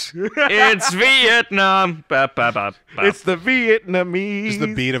these? It's Vietnam. Ba, ba, ba, ba. It's the Vietnamese. Just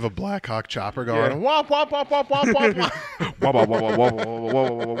the beat of a Black Hawk chopper going, womp, womp, womp, womp, womp, womp, womp. Wah, wah, wah, wah, wah, wah,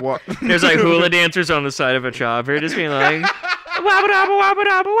 wah, wah, wah, wah. There's like hula dancers on the side of a chopper, just being like,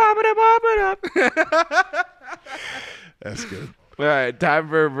 wabba-dabba-wabba-dabba-wabba-dabba. That's good. All right, time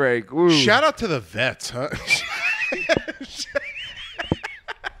for a break. Woo. Shout out to the vets, huh?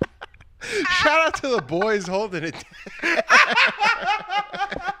 Shout out to the boys holding it.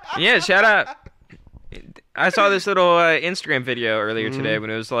 Yeah, shout out. I saw this little Instagram video earlier today when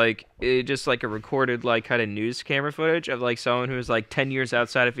it was like just like a recorded like kind of news camera footage of like someone who was like 10 years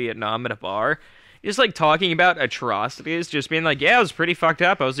outside of Vietnam at a bar, just like talking about atrocities, just being like, yeah, it was pretty fucked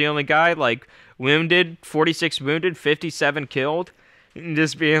up. I was the only guy like wounded, 46 wounded, 57 killed. And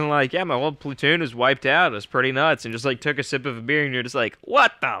just being like, yeah, my whole platoon was wiped out. It was pretty nuts. And just like took a sip of a beer and you're just like,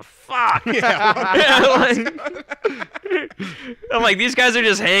 what the fuck? Yeah. I'm like, these guys are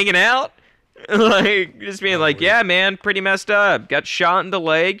just hanging out. Like, just being like, yeah, man, pretty messed up. Got shot in the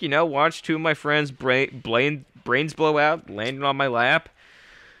leg, watched two of my friends' brains blow out, landing on my lap.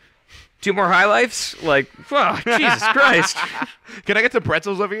 2 more high lives? Like, oh, Jesus Christ. Can I get some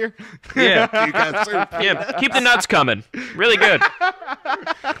pretzels over here? Yeah. You got soup. Yeah, keep the nuts coming. Really good. All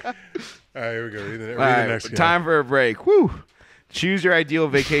right, here we go. Read the All right, next guy. time for a break. Woo. Choose your ideal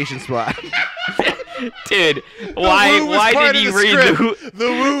vacation spot. Dude, The why woo was part did of you the read script. The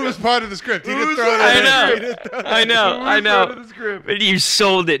woo was part of the script. He didn't throw was that I in. know. He didn't throw that I in. know. Part of the script. But you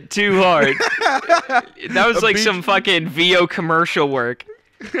sold it too hard. That was like beach- some fucking VO commercial work.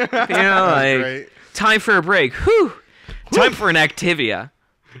 Like, Great. time for a break. Whew. Time for an Activia.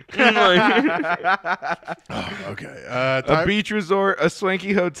 Okay. A Time- beach resort, a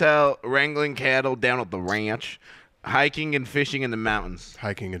swanky hotel, wrangling cattle down at the ranch, hiking and fishing in the mountains.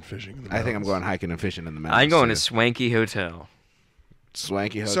 hiking and fishing. In the I think I'm mountains. going hiking and fishing in the mountains. I'm going to too. Swanky Hotel.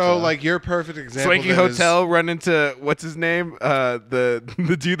 Swanky hotel. So, like, your perfect example. Swanky then is- hotel. Run into what's his name? The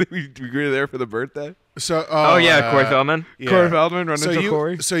dude that we were there for the birthday. So, Oh, yeah, Corey Feldman. Yeah. Corey Feldman. Run So into you,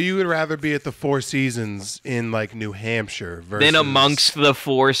 Corey. so you would rather be at the Four Seasons in like New Hampshire versus Then amongst the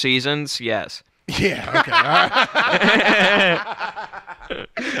 4 seasons, yes. Yeah. Okay. All right.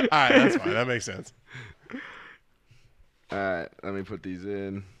 All right. That's fine. That makes sense. All right, let me put these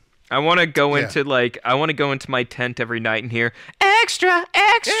in. I want to go Yeah. into my tent every night and hear extra.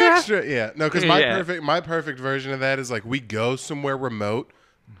 Extra. Yeah. No, because Yeah. my perfect version of that is like we go somewhere remote,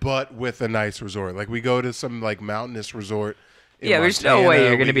 but with a nice resort. Like we go to some like mountainous resort. in Yeah, there's no way Montana.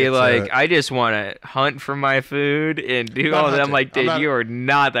 you're We gonna be get like, to- I just want to hunt for my food and do Not all that. I'm hunting. like, I'm dude, not- you are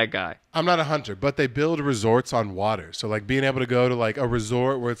not that guy. I'm not a hunter, but they build resorts on water. So like being able to go to like a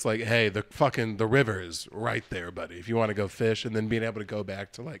resort where it's like, hey, the river is right there, buddy. If you want to go fish, and then being able to go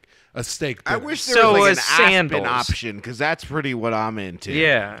back to like a steak. I dinner. wish there So was like is an Aspen sandals. option because that's pretty what I'm into.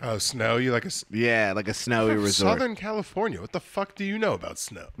 Yeah. Oh, snow. You like a Yeah, like a snowy resort. Southern California. What the fuck do you know about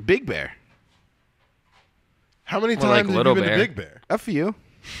snow? Big Bear. How many More like times have Little you been Bear. to Big Bear? A few.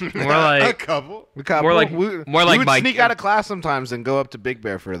 More A like couple. A couple. More like- we, more like we would Mike- sneak out of class sometimes and go up to Big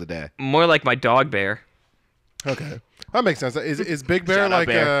Bear for the day. my dog bear. Okay, that makes sense. Is Big Bear Shut up, like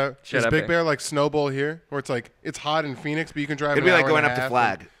Bear. Shut is up, Big Bear. Bear like Snowball here, where it's like it's hot in Phoenix, but you can drive. It'd an be like hour going and a up to half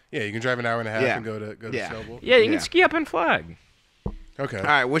Flag. and- yeah, you can drive an hour and a half Yeah. and go to Yeah. Snowball. Yeah, you Yeah. can ski up in Flag. Okay. All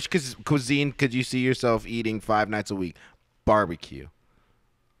right, which cuisine could you see yourself eating 5 nights a week? Barbecue.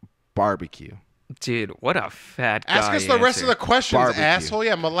 Barbecue. Dude, what a fat guy. Ask us the rest of the questions, Barbecue. asshole.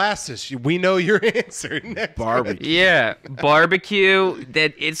 Yeah, molasses. We know your answer. Next. Barbecue. Yeah, barbecue.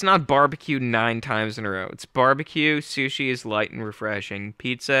 That it's not barbecue 9 times in a row. It's barbecue. Sushi is light and refreshing.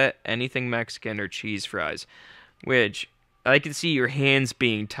 Pizza, anything Mexican, or cheese fries. Which I can see your hands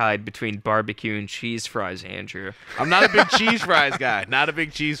being tied between barbecue and cheese fries, Andrew. I'm not a big cheese fries guy. Not a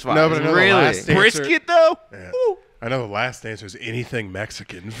big cheese fries. No, but I know Really? the last answer. Brisket though. Yeah. Woo. I know the last answer is anything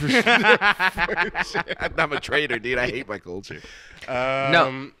Mexican. For sure. I'm a traitor, dude. I hate my culture.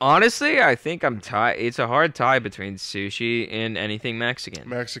 No, honestly, I think I'm tied. It's a hard tie between sushi and anything Mexican.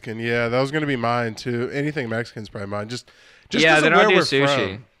 Mexican, yeah, that was gonna be mine too. Anything Mexican's probably mine. Just Yeah, 'cause then of I'll where do we're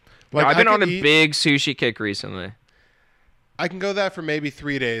sushi. from. No, I've been I on a could eat- big sushi kick recently. I can go that for maybe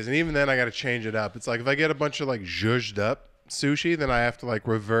 3 days, and even then I got to change it up. It's like if I get a bunch of like zhuzhed up sushi, then I have to like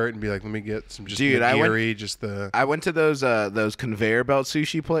revert and be like, let me get some just Dude, I went- nigiri, just the I went to those conveyor belt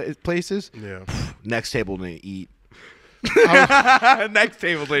sushi places. yeah. Next table to eat. Oh, Next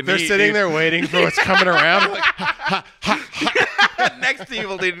table to they're eat. sitting dude. there waiting for what's coming around. Like, Next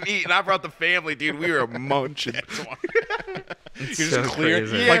table didn't eat, and I brought the family, dude. We were munching. you're so just clear,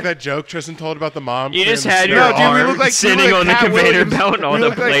 crazy. like that joke Tristan told about the mom. You just clearing had the your stairs. No, dude, we arm look like- we sitting look like on the Cat conveyor Williams. belt, and all We the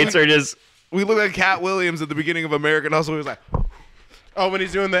look like- plates are just. We look like Cat Williams at the beginning of American Hustle. He was like, Oh, when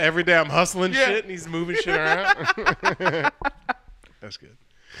he's doing the everyday I'm hustling Yeah. shit and he's moving shit around. That's good.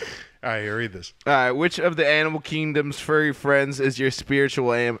 All right, here, read this. all right, which of the animal kingdom's furry friends is your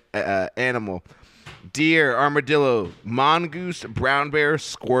spiritual animal? Deer, armadillo, mongoose, brown bear,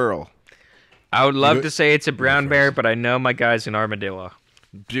 squirrel. I would love You- to say it's a brown first. bear, but I know my guy's an armadillo.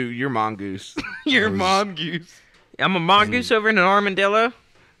 Dude, you're mongoose. You're mongoose. I'm a mongoose over an armadillo.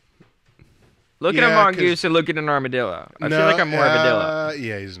 Look at a Yeah, mongoose and look at an armadillo. I feel like I'm more armadillo.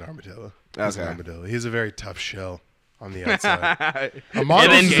 Yeah, he's an armadillo. He's an Okay. armadillo. He's a very tough shell on the outside. A And mongoose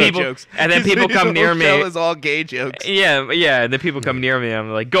then is a- people, and then people come near me. Is all gay jokes. Yeah, and then people come near me.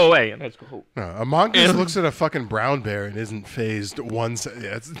 I'm like, go away. And that's cool. No, a mongoose looks at a fucking brown bear and isn't phased one.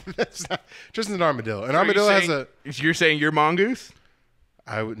 Yeah, that's not, just an armadillo. An armadillo has a. You're saying you're mongoose?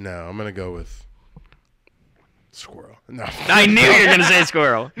 I would no. I'm gonna go with squirrel. No, I knew you were gonna say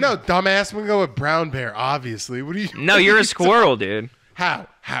squirrel. no, dumbass. I'm gonna go with brown bear. Obviously. What do you? No, you're a squirrel, dude. How?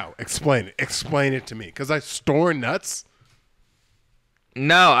 Explain it. Explain it to me. Because I store nuts.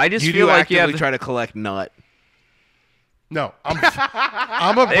 No, I just You feel do like you actively have. try to collect nut. No, I'm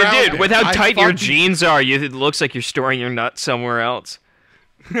a brown Dude, dude. with how I tight your fucking- jeans are, it looks like you're storing your nuts somewhere else.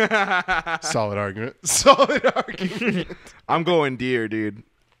 Solid argument. Solid argument. I'm going deer, dude.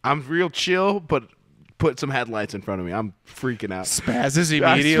 I'm real chill, but put some headlights in front of me. I'm freaking out. Spazzes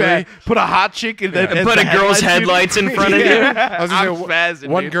I immediately. swear, put a hot chick in And put a girl's headlights in front of you. I was gonna I'm say, spazzing,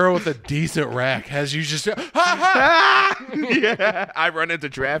 one dude. girl with a decent rack has you just ha ha. Yeah, I run into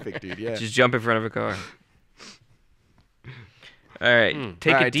traffic, dude. Yeah. Just jump in front of a car. All right,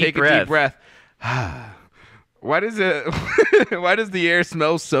 take All a right, deep take breath. a deep breath. Why does it? Why does the air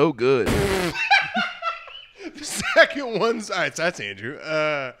smell so good? The second one's all right. So that's Andrew.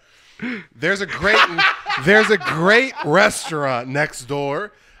 There's a great restaurant next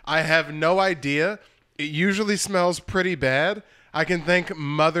door. I have no idea. It usually smells pretty bad. I can thank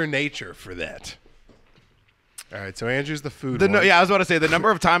Mother Nature for that. All right, so Andrew's the food one. Yeah, I was about to say the number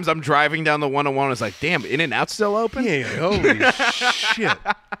of times I'm driving down the 101 is like, damn, In-N-Out's still open. Yeah, holy shit. Yeah.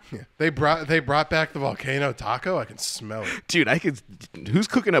 They brought back the volcano taco. I can smell it. Dude, I could. Who's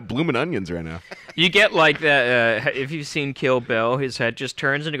cooking up blooming onions right now? You get like that. If you've seen Kill Bill, his head just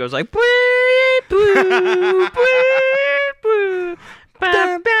turns and it goes like. "Bwee, boo, bwee, boo,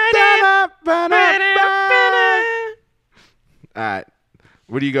 ba-ba-da, ba-da-ba-da." All right,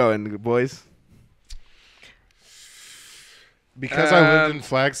 where are you going, boys? Because I lived in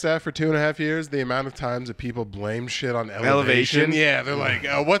Flagstaff for 2.5 years, the amount of times that people blame shit on elevation. Yeah, they're like,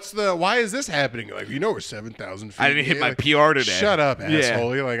 why is this happening? You're like, we're 7,000 feet. I didn't hit my Like, PR today. Shut up, Yeah.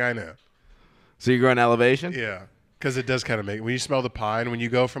 asshole. You're like, I know. So you're going elevation? Yeah, because it does kind of make, when you smell the pine, when you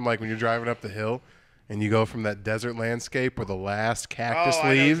go from when you're driving up the hill and you go from that desert landscape where the last cactus Oh,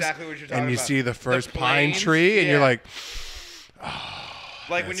 I know leaves exactly what you're and talking you about. see the first pine plains? tree and you're Yeah. like,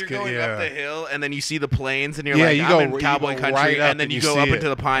 Like when That's you're good, going yeah. up the hill and then you see the plains and you're Yeah, like, you I'm go- in you cowboy go country, right up and then and you you go see up it. into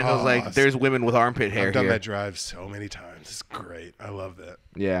the pines. I was Oh, like, there's women with armpit hair I've done here. that drive so many times. It's great. I love that.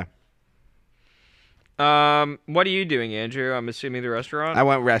 Yeah, What are you doing, Andrew? I'm assuming the restaurant. I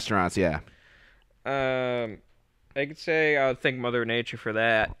went restaurants. Yeah, I could say I would thank Mother Nature for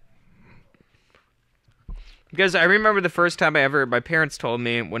that. Because I remember the first time my parents told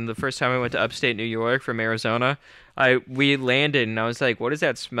me when the first time I went to upstate New York from Arizona, we landed and I was like, what does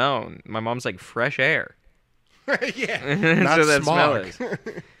that smell? And my mom's like, fresh air. Yeah, Not not that smog. smell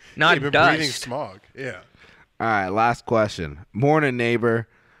is. Not You've been dust. breathing smog. Yeah. All right, last question. Morning, neighbor.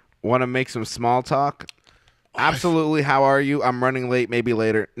 Want to make some small talk? Absolutely. How are you? I'm running late. Maybe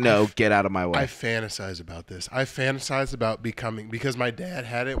later. No, get out of my way. I fantasize about this. I fantasize about becoming, because my dad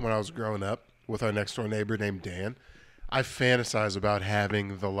had it when I was growing up with our next door neighbor named Dan. I fantasize about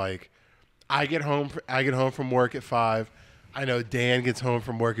having I get home from work at 5. I know Dan gets home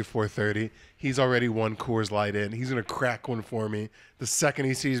from work at 4:30. He's already one Coors Light in. He's gonna crack one for me the second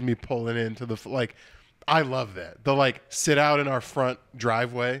he sees me pulling into the I love that. The sit out in our front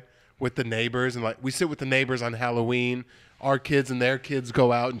driveway with the neighbors and we sit with the neighbors on Halloween. Our kids and their kids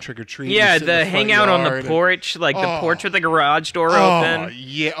go out and trick or treat. Yeah, sit in the front hangout on the yard and- porch, the porch with the garage door Oh, open.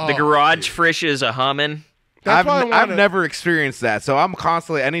 yeah. The garage frish is a humming. That's why I I've wanna- never experienced that, so I'm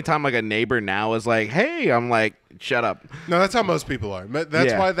constantly. Anytime a neighbor now is like, "Hey," I'm like, "Shut up." No, that's how most people are.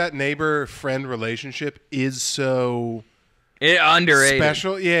 That's Yeah. why that neighbor-friend relationship is so Underrated.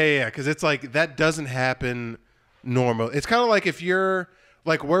 special. Yeah. Because it's that doesn't happen normal. It's kind of like if you're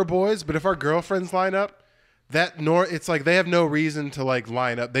we're boys, but if our girlfriends line up, it's they have no reason to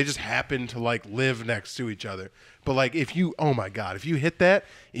line up. They just happen to live next to each other. But if you, oh my God, if you hit that,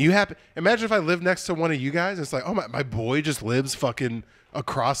 imagine if I lived next to one of you guys. It's oh my boy just lives fucking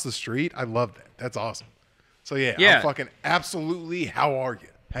across the street. I love that. That's awesome. So yeah. I'm fucking absolutely. How are you?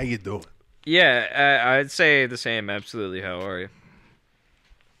 How you doing? Yeah, I'd say the same. Absolutely. How are you?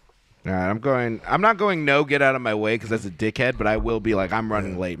 All right, I'm not going. No, get out of my way because that's a dickhead. But I will be I'm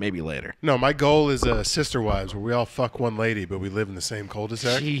running late. Maybe later. No, my goal is Sister Wives, where we all fuck one lady, but we live in the same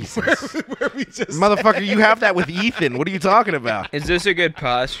cul-de-sac. Jesus, Where we just motherfucker, you have that with Ethan. What are you talking about? Is this a good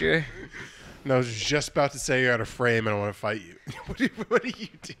posture? No, I was just about to say you're out of frame and I want to fight you. What are you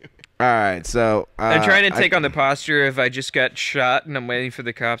doing? All right, so I'm trying to take on the posture if I just got shot and I'm waiting for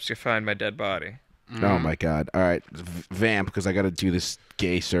the cops to find my dead body. Oh my God! All right, vamp because I got to do this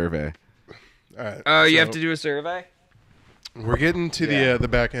gay survey. All right. Oh, you so have to do a survey? We're getting to the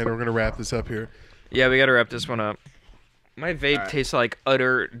back end. We're going to wrap this up here. Yeah, we gotta wrap this one up. My vape Alright. tastes like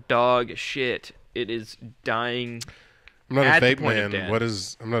utter dog shit. It is dying. I'm not At a the vape point of man.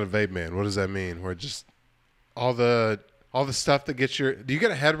 death. I'm not a vape man. What does that mean? Where just all the stuff that gets do you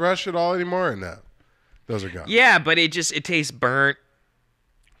get a head rush at all anymore or no? Those are gone. Yeah, but it tastes burnt.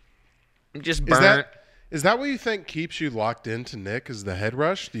 I'm just burnt. Is that what you think keeps you locked into Nick? Is the head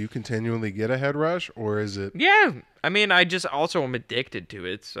rush? Do you continually get a head rush, or is it? Yeah, I mean, I just also am addicted to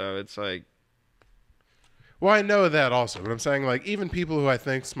it, so it's like. Well, I know that also, but I'm saying like even people who I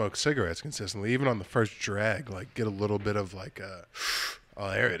think smoke cigarettes consistently, even on the first drag, like get a little bit of like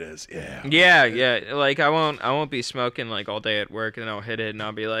oh, there it is, yeah. Yeah. Like I won't be smoking like all day at work, and then I'll hit it, and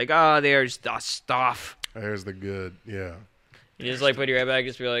I'll be like, oh, there's the stuff. There's the good, yeah. You just like put your head back,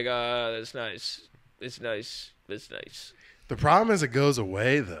 just be like, oh, that's nice. It's nice. It's nice. The problem is it goes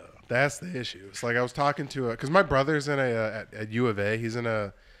away though. That's the issue. It's like I was talking to because my brother's in at U of A. He's in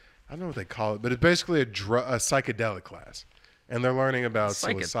a I don't know what they call it, but it's basically a psychedelic class, and they're learning about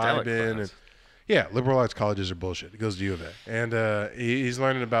psilocybin and yeah, liberal arts colleges are bullshit. He goes to U of A, and he's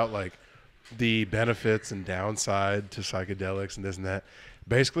learning about like the benefits and downside to psychedelics and this and that.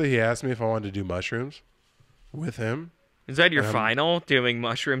 Basically, he asked me if I wanted to do mushrooms with him. Is that your final, doing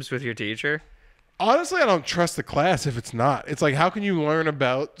mushrooms with your teacher? Honestly, I don't trust the class if it's not. It's like, how can you learn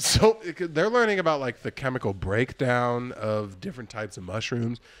about... they're learning about, like, the chemical breakdown of different types of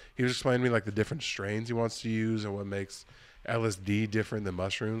mushrooms. He was explaining to me, like, the different strains he wants to use and what makes LSD different than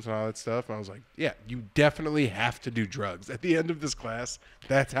mushrooms and all that stuff. And I was like, yeah, you definitely have to do drugs. At the end of this class,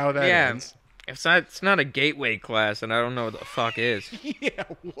 that's how that ends. It's not a gateway class, and I don't know what the fuck is. Yeah,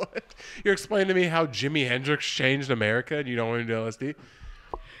 what? You're explaining to me how Jimi Hendrix changed America and you don't want to do LSD?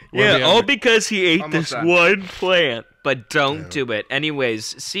 Yeah, all because he ate this done. one plant. But don't do it.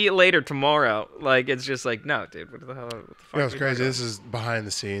 Anyways, see you later tomorrow. Like, it's just like, no, dude, what the hell? What the fuck You know, it's crazy. This is behind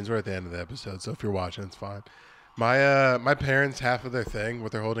the scenes. We're at the end of the episode, so if you're watching, it's fine. My parents, half of their thing,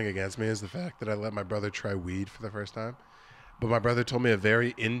 what they're holding against me is the fact that I let my brother try weed for the first time. But my brother told me a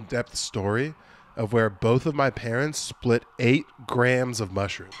very in-depth story of where both of my parents split 8 grams of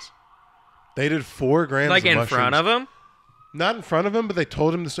mushrooms. They did 4 grams like of in mushrooms. front of him? Not in front of him, but they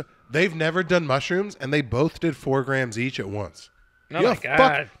told him the they've never done mushrooms, and they both did 4 grams each at once. Oh, my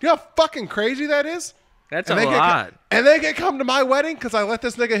God. Do you know how fucking crazy that is? That's and a lot. And they get come to my wedding because I let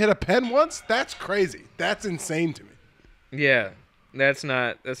this nigga hit a pen once? That's crazy. That's insane to me. Yeah, that's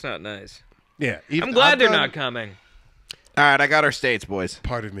not nice. Yeah. I'm glad they're not coming. All right, I got our states, boys.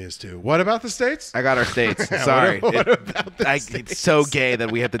 Part of me is too. What about the states? I got our states. Sorry. What about the states? It's so gay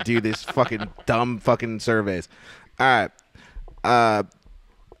that we have to do this fucking dumb fucking surveys. All right.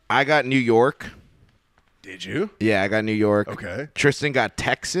 I got New York. Did you? Yeah, I got New York. Okay. Tristan got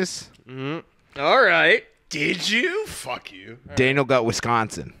Texas. All right. Did you? Fuck you. Daniel got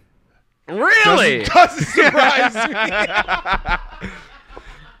Wisconsin. Really? Doesn't surprise me.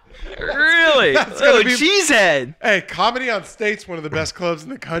 Really? That's gonna be- cheesehead. Hey, Comedy on State's one of the best clubs in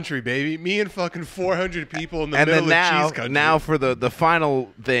the country, baby. Me and fucking 400 people in the middle of cheese country. Now for the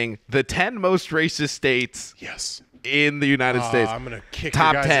final thing, the 10 most racist states Yes. in the United States. I'm gonna kick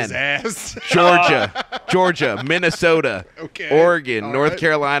Top your guys' 10. ass. Georgia, Minnesota, Okay. Oregon, All North right.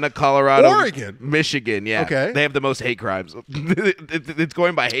 Carolina, Colorado, Oregon? Michigan. Yeah, Okay. They have the most hate crimes. It's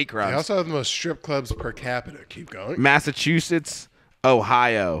going by hate They crimes. also have the most strip clubs per capita. Keep going. Massachusetts,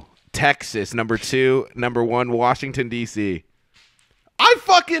 Ohio, Texas, number 2, number 1, Washington D.C.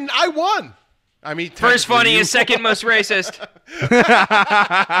 I won. I mean, First technically you funniest, second most racist.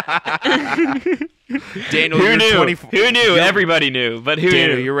 Daniel, Who you're knew? 24 Who knew? Everybody knew, but who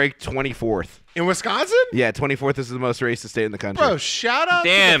Daniel, knew? you're ranked 24th. in Wisconsin. Yeah, 24th is the most racist state in the country. Bro, shout out to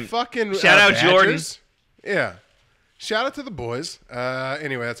Damn. the fucking Shout out Jordan. Badgers. Yeah. Shout out to the boys.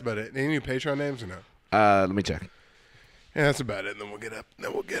 Anyway, that's about it. Any new Patreon names or no? Let me check. Yeah, that's about it. And then we'll get up.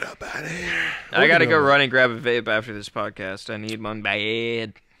 Out of here. I gotta go run and grab a vape after this podcast. I need one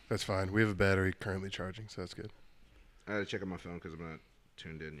bad. That's fine. We have a battery currently charging, so that's good. I gotta check on my phone because I'm not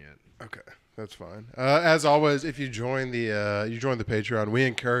tuned in yet. Okay, that's fine. As always, if you join the Patreon, we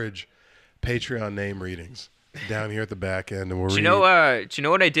encourage Patreon name readings down here at the back end, and we'll Do you know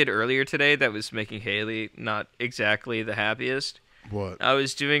what I did earlier today that was making Haley not exactly the happiest? What? I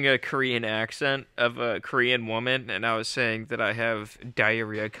was doing a Korean accent of a Korean woman, and I was saying that I have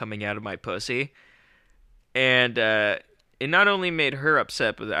diarrhea coming out of my pussy. And it not only made her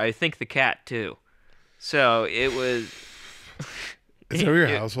upset, but I think the cat, too. So it was... Is that what your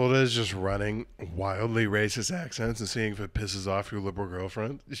household is? Just running wildly racist accents and seeing if it pisses off your liberal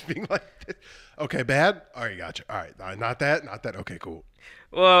girlfriend? Just being like, okay, bad? All right, gotcha. All right, not that. Okay, cool.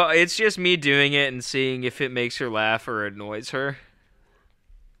 Well, it's just me doing it and seeing if it makes her laugh or annoys her.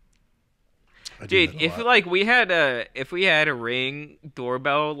 Dude, if we had a Ring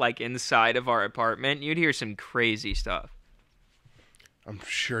doorbell like inside of our apartment, you'd hear some crazy stuff. I'm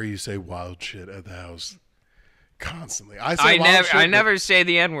sure you say wild shit at the house constantly. I never say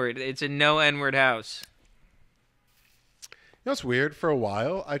the N-word. It's a no N-word house. know what's weird? For a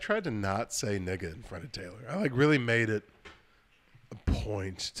while, I tried to not say nigga in front of Taylor. I like really made it a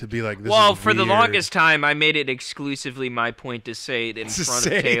point to be like, this Well, is for the weird. longest time, I made it exclusively my point to say it in To front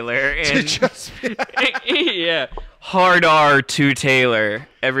say- of Taylor. to And just be- yeah, hard R to Taylor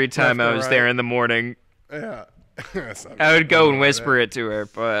every time Left I or was right. there in the morning. yeah. That's not I would go and bad. whisper it to her,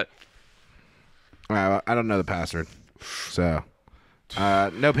 but I don't know the password, so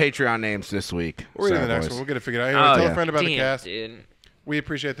no Patreon names this week. We're in Sorry, the next boys. one. We'll get it figured out. Anyway, tell yeah. a friend about the damn, cast. dude. We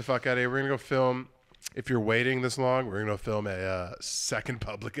appreciate the fuck out of you. We're going to go film. If you're waiting this long, we're going to film a second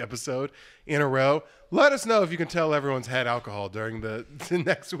public episode in a row. Let us know if you can tell everyone's had alcohol during the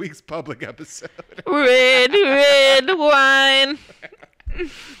next week's public episode. Red wine.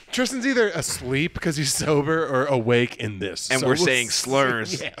 Tristan's either asleep because he's sober or awake in this. And we're saying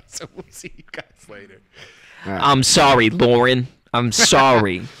slurs. Yeah, so we'll see you guys later. I'm sorry, Lauren. I'm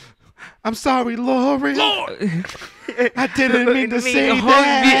sorry. I'm sorry, Lauren. I didn't mean to say Hold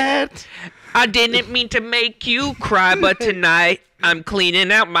that. I didn't mean to make you cry, but tonight I'm cleaning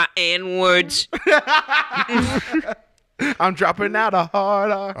out my N-words. I'm dropping out a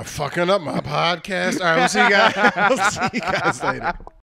hard R. I'm fucking up my podcast. All right, we'll see you guys. We'll see you guys later.